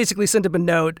basically sent him a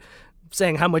note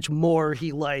saying how much more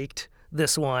he liked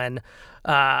this one.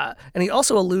 And he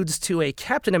also alludes to a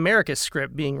Captain America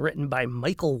script being written by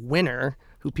Michael Winner,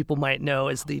 who people might know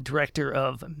as the director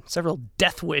of several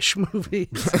Death Wish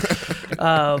movies.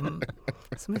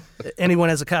 Anyone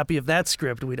has a copy of that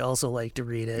script, we'd also like to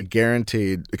read it.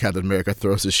 Guaranteed Captain America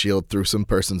throws his shield through some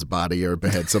person's body or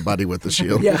beheads somebody with the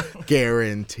shield. Yeah.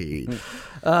 Guaranteed.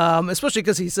 Especially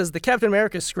because he says the Captain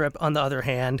America script, on the other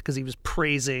hand, because he was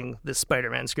praising this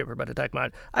Spider-Man script we're about to talk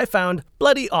about, I found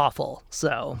bloody awful.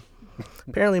 So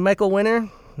apparently Michael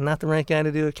Winner, not the right guy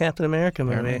to do a Captain America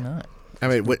movie. Apparently not. I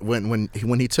mean,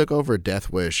 when he took over Death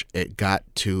Wish, it got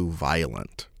too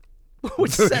violent.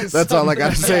 Which says That's all I got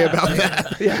to say about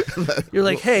that. Yeah. You're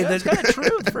like, hey, That's kind of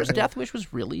true. The first Death Wish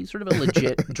was really sort of a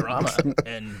legit drama,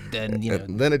 and then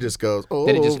And then it just goes, oh.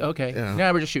 then it just okay. Yeah.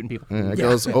 Now we're just shooting people. Yeah, it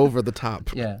goes over the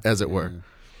top, as it were.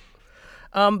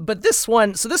 But this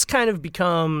one, so this kind of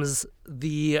becomes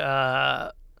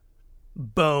the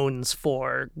bones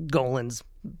for Golan's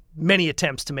many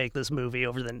attempts to make this movie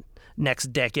over the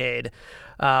next decade,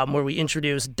 where we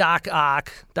introduce Doc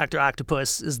Ock. Dr.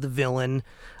 Octopus is the villain.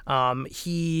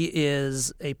 He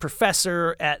is a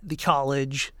professor at the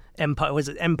college,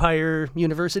 Empire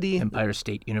University? Empire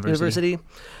State University.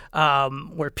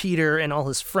 Where Peter and all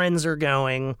his friends are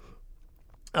going.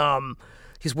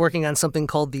 He's working on something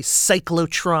called the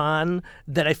cyclotron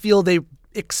that I feel they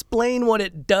explain what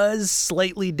it does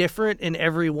slightly different in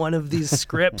every one of these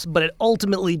scripts, but it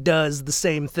ultimately does the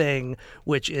same thing,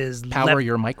 which is Power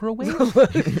your microwave?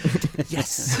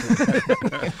 Yes.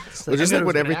 Well, just like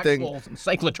when everything,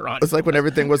 cyclotron. it's like when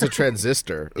everything was a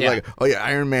transistor. Yeah. Like, oh yeah,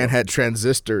 Iron Man had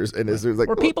transistors, and it's like,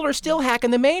 Where people are still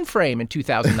hacking the mainframe in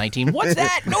 2019. What's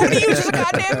that? Nobody uses a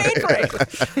goddamn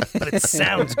mainframe. But it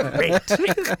sounds great.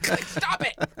 Stop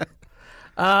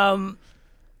it.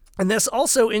 And this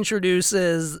also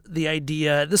introduces the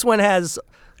idea. This one has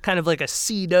kind of like a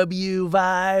CW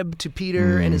vibe to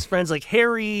Peter and his friends. Like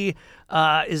Harry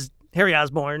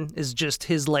Osborn is just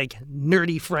his like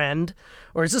nerdy friend,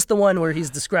 or is this the one where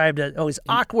he's described as his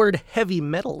awkward heavy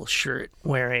metal shirt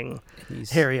wearing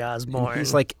Harry Osborn?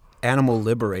 He's like Animal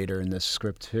Liberator in this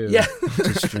script too. Yeah.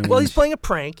 Strange. Well, he's playing a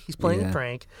prank. A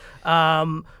prank.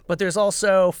 But there's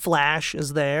also Flash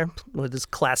is there with his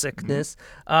classicness.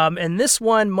 And this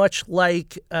one, much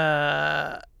like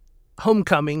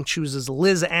Homecoming, chooses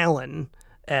Liz Allen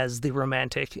as the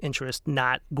romantic interest,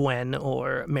 not Gwen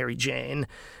or Mary Jane.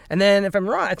 And then, if I'm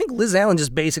wrong, I think Liz Allen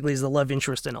just basically is the love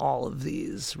interest in all of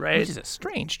these, right? Which is a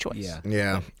strange choice.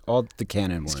 yeah. all the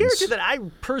canon ones. It's a character that I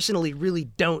personally really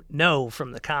don't know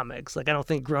from the comics. Like, I don't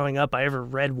think growing up I ever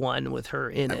read one with her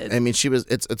in it. I mean, she was.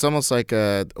 It's almost like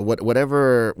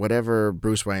whatever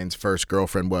Bruce Wayne's first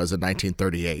girlfriend was in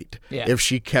 1938. Yeah. If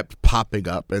she kept popping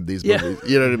up in these movies,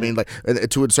 you know what I mean? Like, and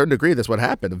to a certain degree, that's what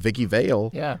happened. Vicky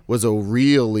Vale was a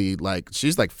really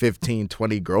she's like 15,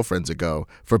 20 girlfriends ago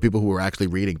for people who were actually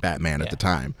reading Batman at the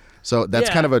time. So that's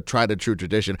kind of a tried and true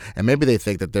tradition, and maybe they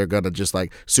think that they're gonna just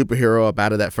like superhero up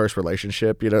out of that first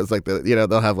relationship. It's like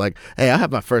they'll have like, hey, I'll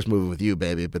have my first movie with you,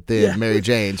 baby, but then Mary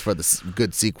Jane's for the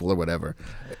good sequel or whatever.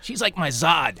 She's like my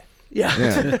Zod.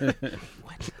 Yeah.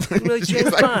 Like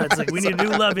James Bond. It's like we need a new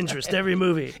love interest every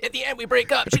movie. At the end, we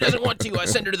break up. She doesn't want to. I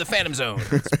send her to the Phantom Zone.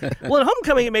 Well, in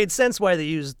Homecoming, it made sense why they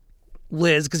used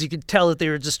Liz, because you could tell that they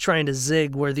were just trying to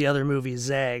zig where the other movies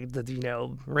zagged. That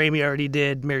Raimi already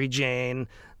did Mary Jane.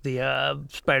 The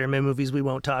Spider-Man movies we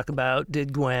won't talk about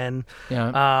did Gwen.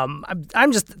 Yeah.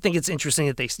 I'm just think it's interesting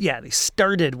that they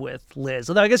started with Liz.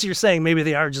 Although I guess you're saying maybe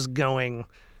they are just going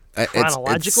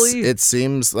chronologically. It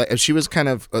seems like she was kind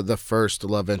of the first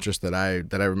love interest that I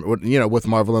remember. With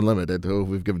Marvel Unlimited, who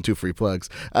we've given 2 free plugs.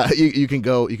 You can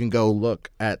go look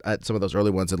at some of those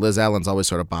early ones, and Liz Allen's always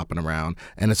sort of bopping around,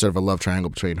 and it's sort of a love triangle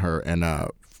between her and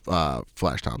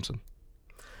Flash Thompson.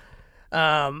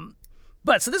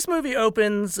 But so this movie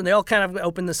opens, and they all kind of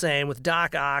open the same, with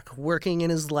Doc Ock working in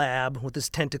his lab with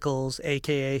his tentacles,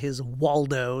 a.k.a. his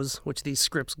Waldos, which these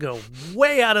scripts go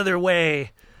way out of their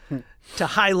way to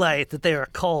highlight that they are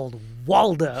called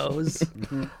Waldos.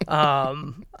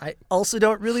 I also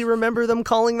don't really remember them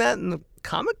calling that in the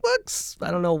comic books.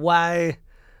 I don't know why,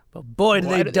 but boy, do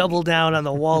they double down on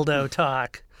the Waldo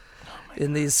talk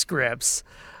in these scripts.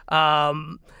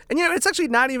 And, it's actually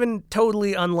not even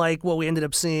totally unlike what we ended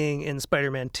up seeing in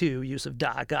Spider-Man 2, use of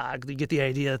Doc Ock. You get the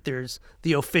idea that there's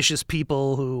the officious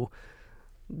people who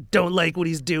don't like what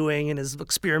he's doing and his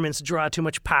experiments draw too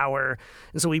much power.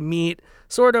 And so we meet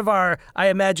sort of I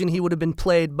imagine he would have been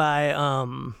played by,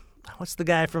 what's the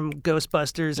guy from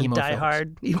Ghostbusters and Emo Die Phillips.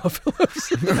 Hard? Emo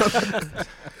Phillips.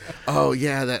 Oh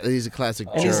yeah, he's a classic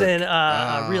jerk. He's in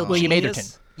Real William Genius.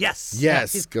 Aderton. Yes.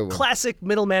 Yes, He's good one. classic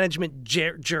middle management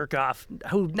jerk off.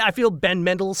 Who I feel Ben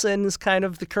Mendelsohn is kind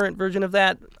of the current version of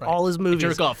that. All his movies.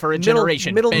 Jerk off for a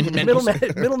generation, Middle, Ben Mendelsohn.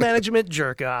 middle management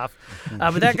jerk off.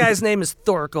 But that guy's name is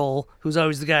Thorkel, who's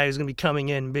always the guy who's going to be coming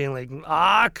in and being like,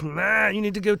 come on, you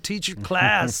need to go teach your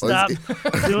class. Stop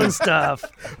doing stuff.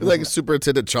 It's like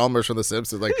Superintendent Chalmers from The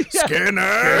Simpsons, like,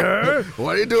 Skinner,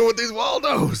 what are you doing with these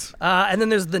Waldos? And then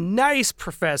there's the nice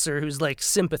professor who's like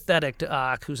sympathetic to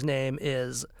Ock, whose name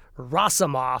is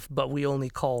Rosamov, but we only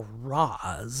call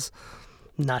Roz,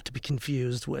 not to be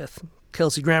confused with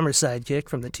Kelsey Grammer's sidekick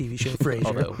from the TV show Frasier.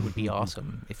 Although it would be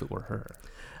awesome if it were her.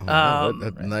 A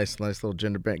nice little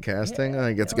gender bent casting. I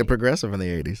think it's good progressive in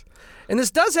the 80s. And this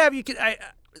does have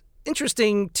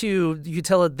interesting too. You could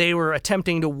tell that they were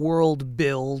attempting to world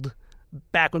build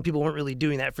back when people weren't really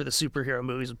doing that for the superhero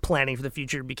movies, planning for the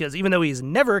future, because even though he's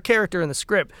never a character in the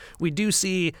script, we do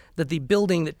see that the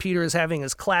building that Peter is having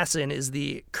his class in is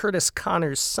the Curtis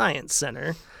Connors Science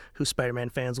Center, who Spider-Man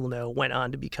fans will know went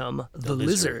on to become the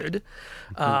Lizard.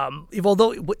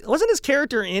 Although wasn't his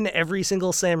character in every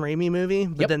single Sam Raimi movie,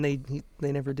 but then they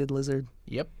never did Lizard.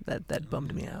 Yep. That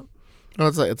bummed me out. Well,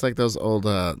 it's like those old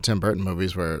Tim Burton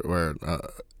movies where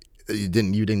you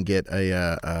didn't get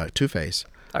a Two-Face.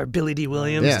 Or Billy D.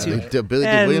 Williams, too. Billy D.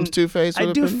 And Williams Two-Face.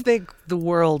 I do think the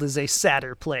world is a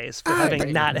sadder place for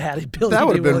having not had a Billy that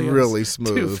would D. have been Williams really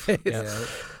smooth.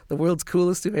 Two-Face. The world's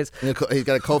coolest Two-Face. He's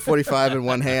got a Colt 45 in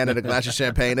one hand and a glass of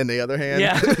champagne in the other hand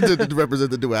Yeah. to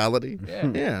represent the duality.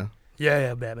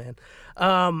 Yeah, Batman.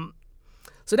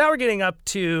 So now we're getting up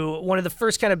to one of the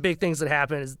first kind of big things that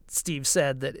happened, is Steve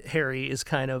said that Harry is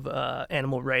kind of an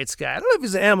animal rights guy. I don't know if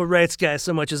he's an animal rights guy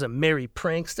so much as a merry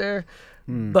prankster,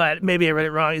 but maybe I read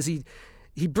it wrong. Is he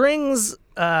brings,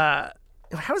 how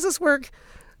does this work?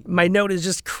 My note is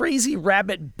just crazy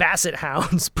rabbit basset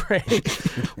hounds prank,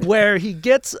 where he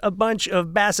gets a bunch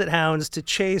of basset hounds to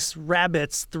chase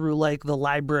rabbits through like the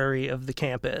library of the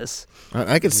campus.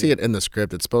 I can see it in the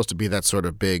script. It's supposed to be that sort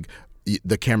of big,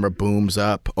 the camera booms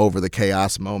up over the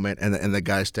chaos moment and the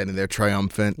guy standing there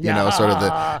triumphant, sort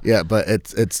of but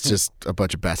it's just a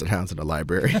bunch of basset hounds in a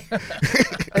library.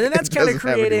 And then that's kind of Doesn't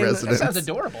have any creating residents. That sounds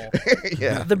adorable.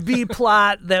 the B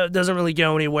plot that doesn't really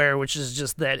go anywhere, which is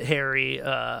just that Harry,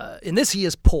 in this he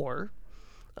is poor,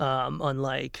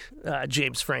 unlike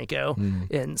James Franco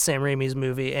in Sam Raimi's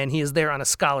movie, and he is there on a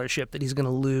scholarship that he's going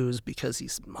to lose because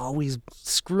he's always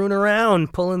screwing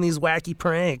around, pulling these wacky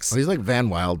pranks. Well, he's like Van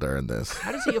Wilder in this.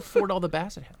 How does he afford all the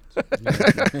basset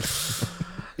hounds?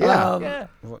 Yeah.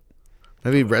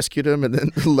 Maybe he rescued him and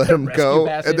then let him go,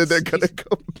 and then they're going to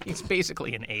go. He's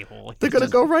basically an a-hole. They're going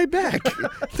to go right back.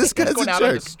 This guy's going a out on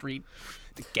the jerk. street,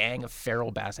 the gang of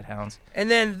feral basset hounds. And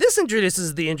then this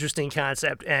introduces the interesting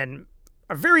concept and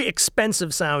a very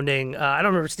expensive sounding. I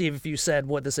don't remember, Steve, if you said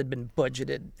what this had been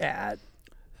budgeted at,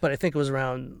 but I think it was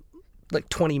around like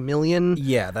 $20 million.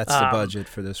 Yeah, that's the budget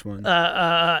for this one.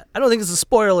 I don't think it's a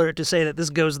spoiler to say that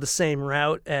this goes the same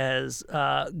route as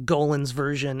Golan's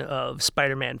version of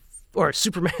Spider-Man or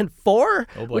Superman 4,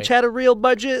 which had a real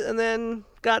budget and then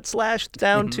got slashed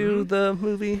down to the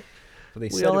movie They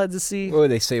we all had to see. Oh,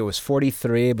 they say it was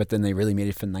 43, but then they really made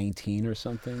it for 19 or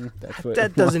something. That's what,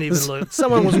 That doesn't even look.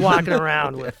 Someone was walking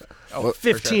around with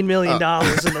 $15 million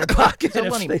in their pocket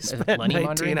if they spent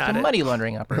 19 on it. Money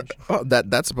laundering operation. Oh,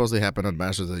 that supposedly happened on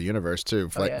Masters of the Universe too.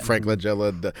 Frank Langella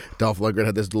and Dolph Lundgren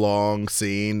had this long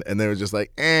scene, and they were just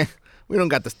like, we don't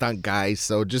got the stunt guys,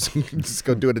 so just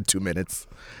go do it in 2 minutes.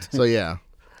 So yeah.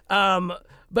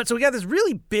 But so we got this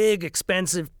really big,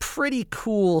 expensive, pretty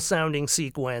cool sounding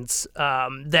sequence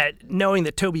that, knowing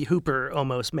that Tobe Hooper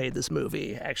almost made this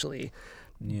movie, actually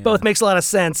both makes a lot of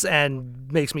sense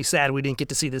and makes me sad we didn't get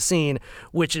to see the scene,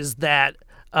 which is that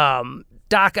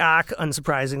Doc Ock,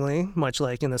 unsurprisingly, much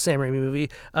like in the Sam Raimi movie,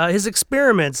 his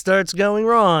experiment starts going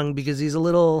wrong because he's a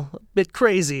little bit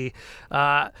crazy.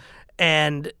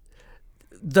 And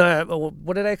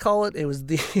what did I call it? It was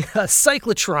the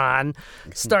cyclotron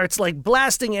starts like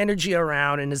blasting energy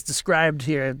around and is described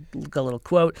here, a little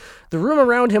quote, "The room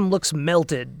around him looks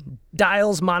melted.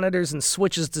 Dials, monitors, and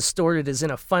switches distorted as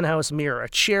in a funhouse mirror. A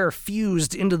chair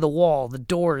fused into the wall. The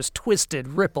doors twisted,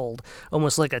 rippled,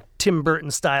 almost like a Tim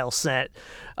Burton style set."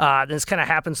 This kind of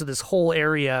happens to this whole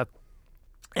area.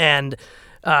 And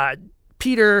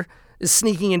Peter is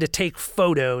sneaking in to take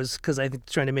photos because I think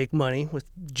he's trying to make money with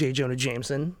J. Jonah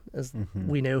Jameson, as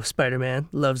we know Spider-Man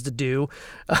loves to do.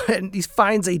 And he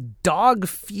finds a dog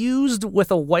fused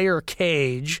with a wire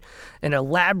cage and a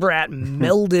lab rat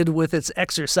melded with its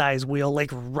exercise wheel, like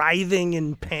writhing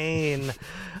in pain.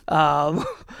 A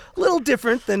little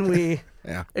different than we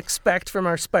expect from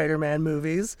our Spider-Man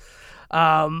movies.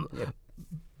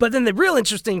 But then the real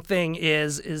interesting thing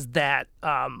is that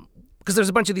because there's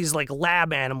a bunch of these like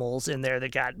lab animals in there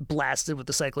that got blasted with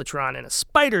the cyclotron, and a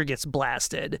spider gets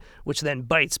blasted, which then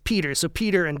bites Peter. So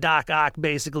Peter and Doc Ock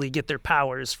basically get their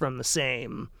powers from the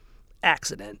same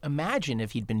accident. Imagine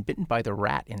if he'd been bitten by the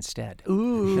rat instead.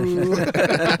 Ooh.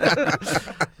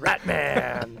 Rat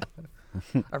Man.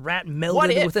 A rat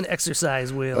melded with an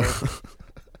exercise wheel.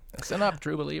 Listen up,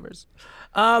 true believers.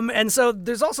 And so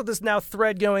there's also this now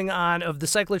thread going on of the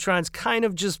cyclotrons kind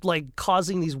of just like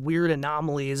causing these weird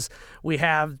anomalies. We would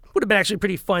have been actually a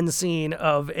pretty fun scene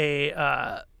of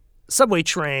a subway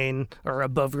train or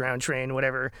above ground train,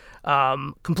 whatever,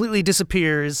 completely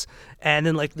disappears. And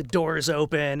then like the doors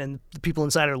open and the people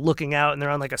inside are looking out and they're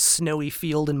on like a snowy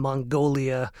field in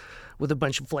Mongolia with a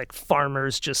bunch of like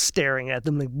farmers just staring at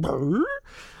them like, brr.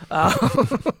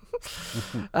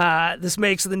 This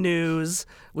makes the news.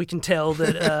 We can tell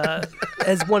that,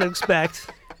 as one would expect.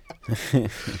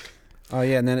 Oh,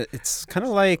 yeah, and then it's kind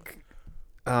of like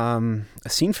a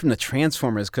scene from the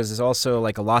Transformers, because there's also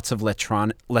like lots of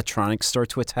electronics start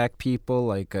to attack people.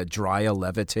 Like Drya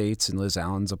levitates in Liz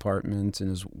Allen's apartment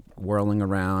and is whirling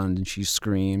around, and she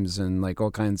screams, and like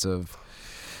all kinds of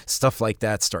stuff like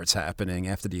that starts happening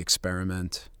after the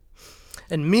experiment.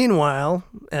 And meanwhile,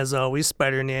 as always,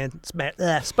 Spider-Man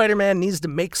needs to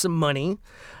make some money.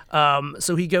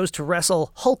 So he goes to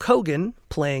wrestle Hulk Hogan,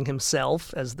 playing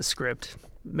himself, as the script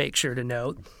makes sure to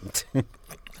note.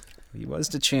 He was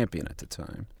the champion at the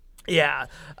time. Yeah.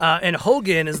 And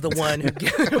Hogan is the one who...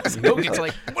 Hogan's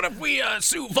like, what if we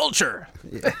sue Vulture?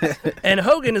 And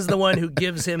Hogan is the one who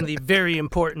gives him the very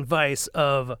important advice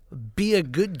of be a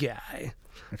good guy,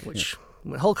 which...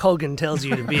 When Hulk Hogan tells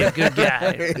you to be a good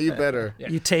guy, you better.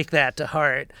 You take that to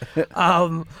heart.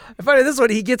 I find this one,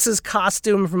 he gets his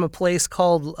costume from a place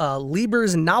called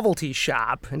Lieber's Novelty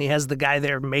Shop, and he has the guy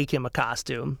there make him a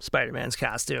costume, Spider-Man's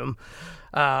costume.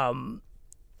 And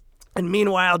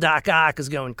meanwhile, Doc Ock is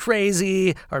going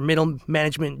crazy. Our middle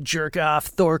management jerk-off,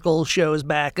 Thorkel, shows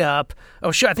back up.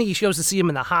 Oh, sure, I think he goes to see him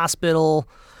in the hospital.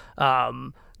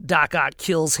 Doc Ock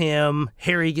kills him.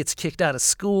 Harry gets kicked out of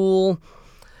school.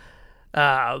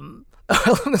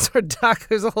 That's where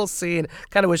there's a whole scene,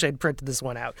 kind of wish I'd printed this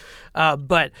one out,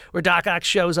 but where Doc Ock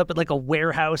shows up at like a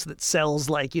warehouse that sells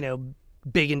like, you know,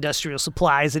 big industrial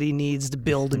supplies that he needs to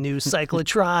build a new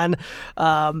cyclotron.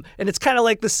 And it's kind of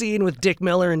like the scene with Dick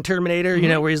Miller in Terminator, you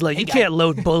know, where he's like, you can't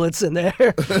load bullets in there.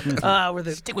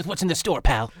 Stick with what's in the store,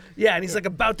 pal. Yeah, and he's like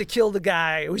about to kill the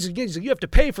guy. He's like, you have to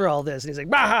pay for all this. And he's like,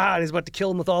 bah, and he's about to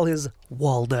kill him with all his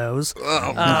Waldos.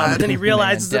 Then he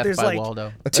realizes that there's like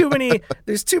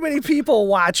there's too many people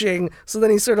watching. So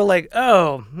then he's sort of like,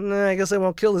 oh, I guess I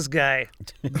won't kill this guy.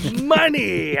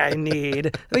 Money I need.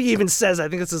 I think he even says, I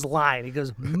think that's his line. He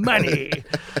goes, money.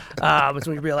 It's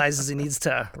when he realizes he needs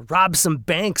to rob some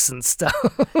banks and stuff.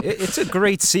 It's a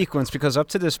great sequence because up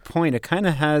to this point, it kind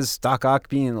of has Doc Ock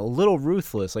being a little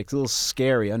ruthless, like a little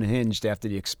scary, unhinged after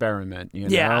the experiment, you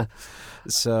know? Yeah.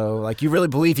 So, like, you really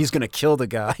believe he's going to kill the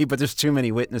guy, but there's too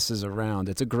many witnesses around.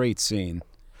 It's a great scene.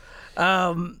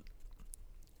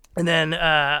 And then,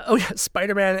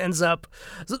 Spider-Man ends up...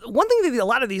 So one thing that a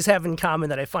lot of these have in common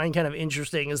that I find kind of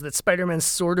interesting is that Spider-Man's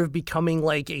sort of becoming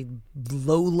like a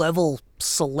low-level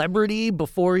celebrity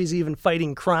before he's even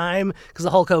fighting crime, because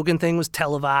the Hulk Hogan thing was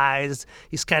televised.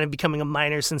 He's kind of becoming a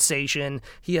minor sensation.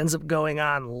 He ends up going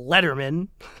on Letterman.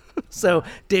 So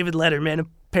David Letterman...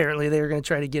 Apparently, they were going to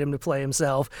try to get him to play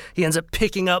himself. He ends up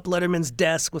picking up Letterman's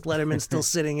desk with Letterman still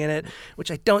sitting in it, which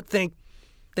I don't think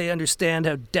they understand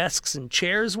how desks and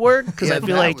chairs work, because I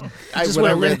feel like when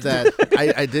I read that,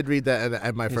 I did read that,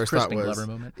 and my first thought was,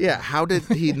 how did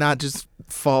he not just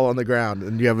fall on the ground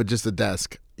and you have just a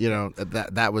desk? You know,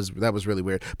 that was really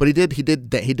weird. But he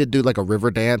did do like a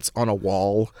river dance on a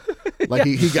wall. Like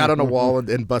he got on a wall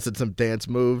and busted some dance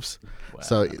moves. Wow.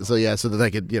 So that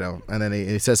they could, you know, and then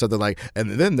he says something like,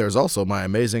 and then there's also my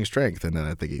amazing strength, and then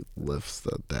I think he lifts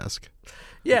the desk.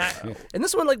 Yeah, and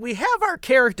this one, like, we have our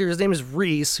character. His name is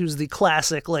Reese, who's the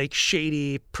classic, like,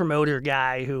 shady promoter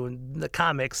guy who in the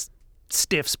comics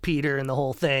stiffs Peter and the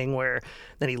whole thing, where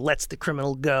then he lets the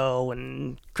criminal go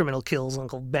and criminal kills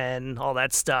Uncle Ben, all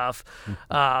that stuff.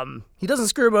 He doesn't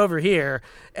screw him over here,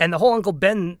 and the whole Uncle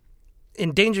Ben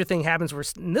in danger thing happens where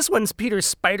in this one's Peter's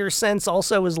spider sense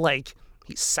also is like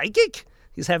he's psychic.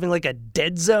 He's having like a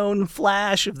dead zone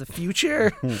flash of the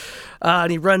future.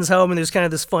 And he runs home, and there's kind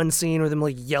of this fun scene with him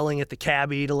like yelling at the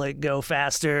cabbie to like go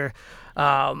faster.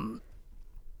 Was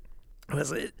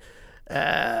it?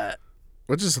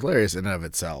 Which is hilarious in and of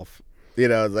itself. You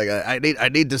know, it's like I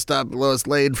need to stop Lois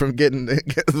Lane from getting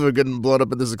blown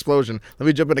up in this explosion. Let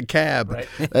me jump in a cab. Right.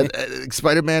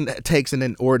 Spider-Man takes an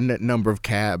inordinate number of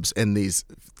cabs in these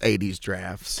 80s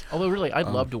drafts. Although, really, I'd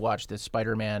love to watch this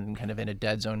Spider-Man kind of in a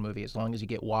Dead Zone movie, as long as you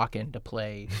get Walken to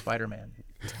play Spider-Man.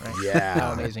 Right? Yeah.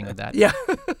 How amazing would that be? Yeah.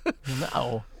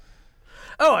 No.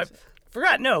 Oh, I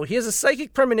forgot. No, he has a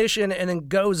psychic premonition and then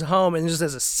goes home and just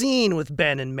has a scene with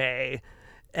Ben and May.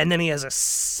 And then he has a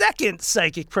second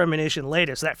psychic premonition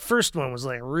later. So that first one was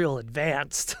like real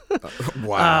advanced.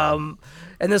 Wow.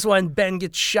 And this one, Ben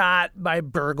gets shot by a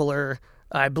burglar,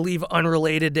 I believe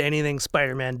unrelated to anything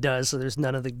Spider-Man does. So there's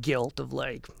none of the guilt of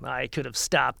like, I could have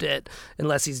stopped it,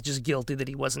 unless he's just guilty that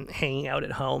he wasn't hanging out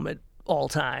at home at all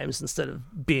times instead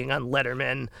of being on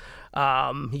Letterman.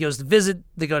 He goes to visit.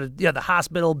 They go to the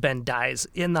hospital. Ben dies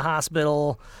in the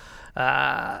hospital.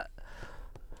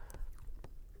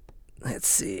 Let's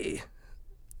see.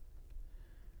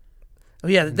 Oh,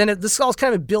 yeah. Then this all's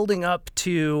kind of building up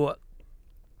to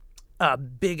a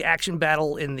big action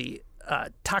battle in the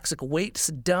toxic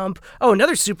waste dump. Oh,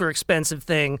 another super expensive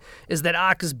thing is that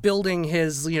Ock is building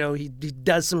his, he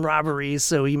does some robberies,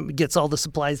 so he gets all the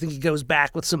supplies. I think he goes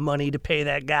back with some money to pay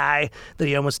that guy that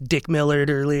he almost Dick Millered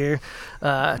earlier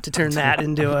to turn that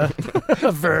into a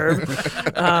verb.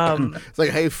 It's like,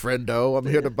 hey, friendo, I'm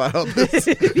here to buy all this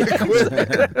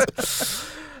equipment.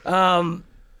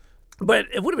 But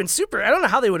it would have been super. I don't know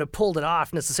how they would have pulled it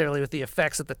off necessarily with the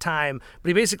effects at the time, but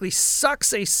he basically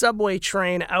sucks a subway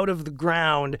train out of the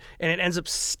ground, and it ends up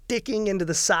sticking into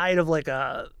the side of like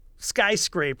a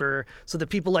skyscraper, so the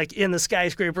people like in the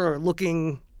skyscraper are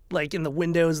looking like in the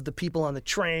windows of the people on the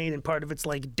train, and part of it's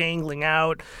like dangling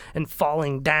out and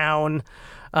falling down.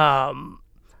 Pardon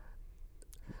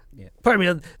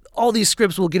me, all these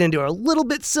scripts we'll get into are a little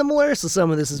bit similar, so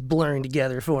some of this is blurring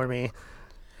together for me.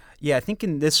 Yeah, I think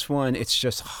in this one it's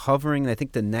just hovering, and I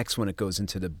think the next one it goes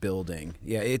into the building.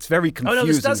 Yeah, it's very confusing. Oh, no,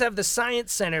 this does have the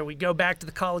Science Center. We go back to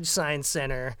the College Science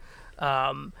Center,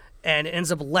 and it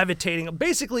ends up levitating.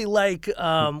 Basically like,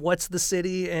 what's the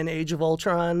city in Age of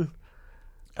Ultron?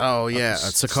 Oh, yeah,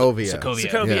 Sokovia.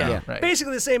 Sokovia. Yeah, right.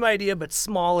 Basically the same idea, but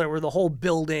smaller, where the whole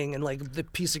building and like the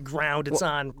piece of ground it's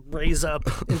on raise up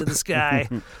into the sky.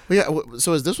 Well, yeah,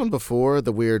 so is this one before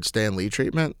the weird Stan Lee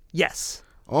treatment? Yes.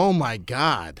 Oh, my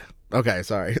God. Okay,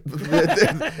 sorry.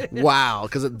 Wow,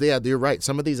 because you're right.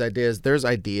 Some of these ideas, there's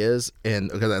ideas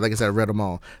because like I said, I read them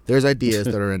all. There's ideas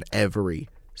that are in every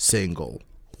single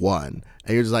one,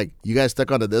 and you're just like, you guys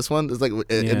stuck onto this one. It's like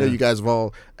I know you guys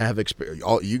have experience.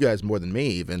 You guys more than me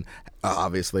even,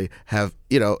 obviously have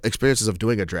experiences of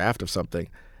doing a draft of something.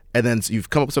 And then you've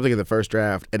come up with something in the first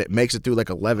draft, and it makes it through like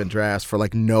 11 drafts for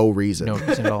like no reason. No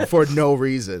reason at all. For no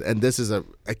reason. And this is a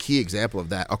key example of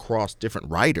that across different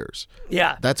writers.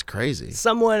 Yeah. That's crazy.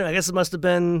 Someone, I guess it must have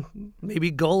been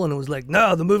maybe Golan, who was like,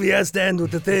 no, the movie has to end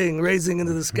with the thing raising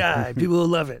into the sky. People will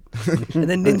love it. And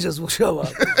then ninjas will show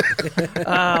up.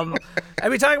 I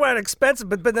mean, talking about expensive,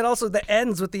 but then also the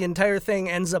ends with the entire thing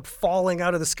ends up falling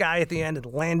out of the sky at the end and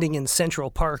landing in Central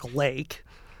Park Lake.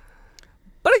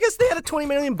 But I guess they had a $20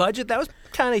 million budget. That was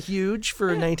kind of huge for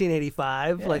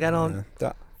 1985. Yeah. Like I don't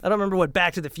remember what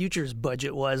Back to the Future's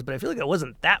budget was, but I feel like it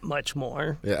wasn't that much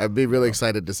more. Yeah, I'd be really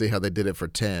excited to see how they did it for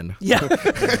 10. Yeah,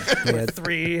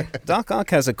 3. Doc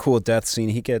Ock has a cool death scene.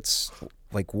 He gets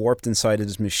like warped inside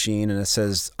his machine, and it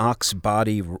says Ock's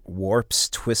body warps,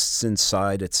 twists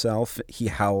inside itself. He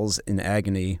howls in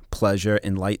agony, pleasure,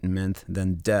 enlightenment,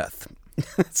 then death.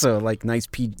 So, like, nice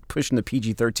pushing the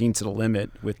PG-13 to the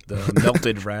limit with the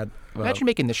melted rat. Imagine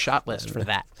making the shot list for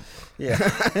that. Yeah.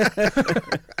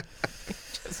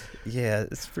 Yeah,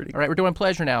 it's pretty. All right, we're doing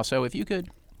pleasure now. So if you could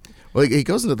Well, he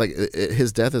goes into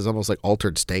his death is almost like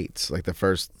altered states. Like the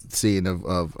first scene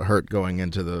of Hurt going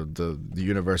into the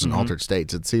universe in altered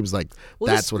states. It seems like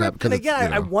that's what happened. And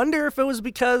again, I wonder if it was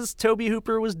because Tobe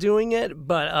Hooper was doing it,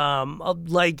 but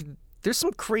like there's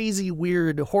some crazy,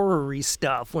 weird, horror-y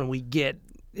stuff when we get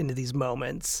into these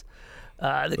moments.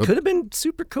 That could have been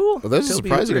super cool. Well, there's a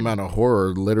surprising amount of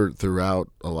horror littered throughout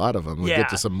a lot of them. We'll get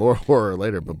to some more horror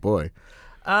later, but boy.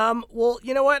 Well,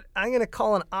 you know what? I'm going to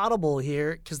call an audible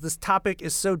here because this topic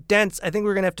is so dense. I think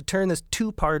we're going to have to turn this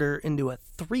 2-parter into a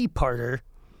 3-parter.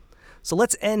 So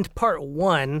let's end part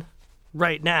 1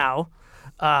 right now.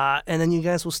 And then you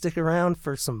guys will stick around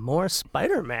for some more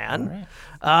Spider-Man.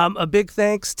 Right. A big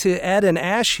thanks to Ed and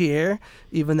Ash here,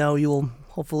 even though you'll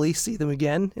hopefully see them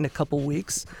again in a couple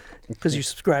weeks because you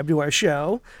subscribe to our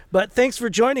show. But thanks for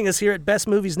joining us here at Best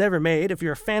Movies Never Made. If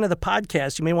you're a fan of the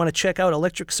podcast, you may want to check out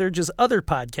Electric Surge's other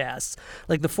podcasts,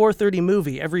 like the 430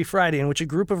 Movie every Friday, in which a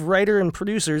group of writer and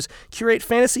producers curate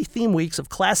fantasy theme weeks of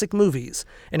classic movies,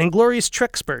 and Inglorious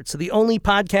Trexperts, the only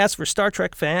podcast for Star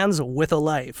Trek fans with a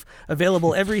life,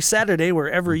 available every Saturday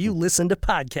wherever you listen to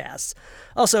podcasts.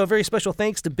 Also, a very special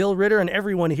thanks to Bill Ritter and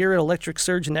everyone here at Electric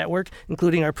Surge Network,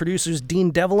 including our producers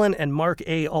Dean Devlin and Mark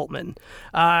A. Altman.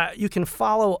 You can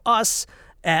follow us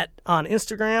on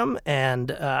Instagram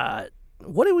and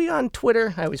what are we on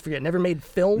Twitter? I always forget. Never Made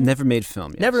Film? Never Made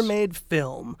Film, yes. Never Made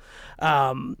Film.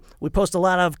 We post a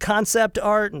lot of concept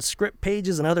art and script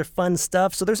pages and other fun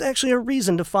stuff, so there's actually a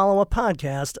reason to follow a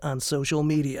podcast on social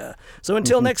media. So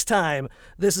until next time,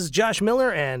 this is Josh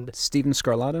Miller and Steven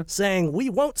Scarlatta saying we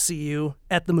won't see you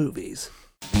at the movies.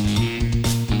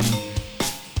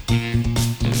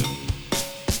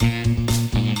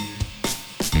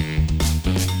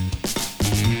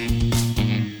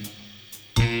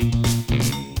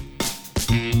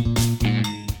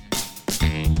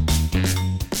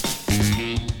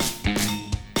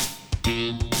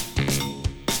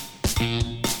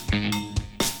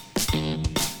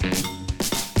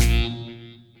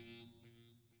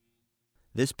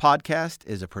 This podcast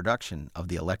is a production of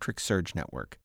the Electric Surge Network.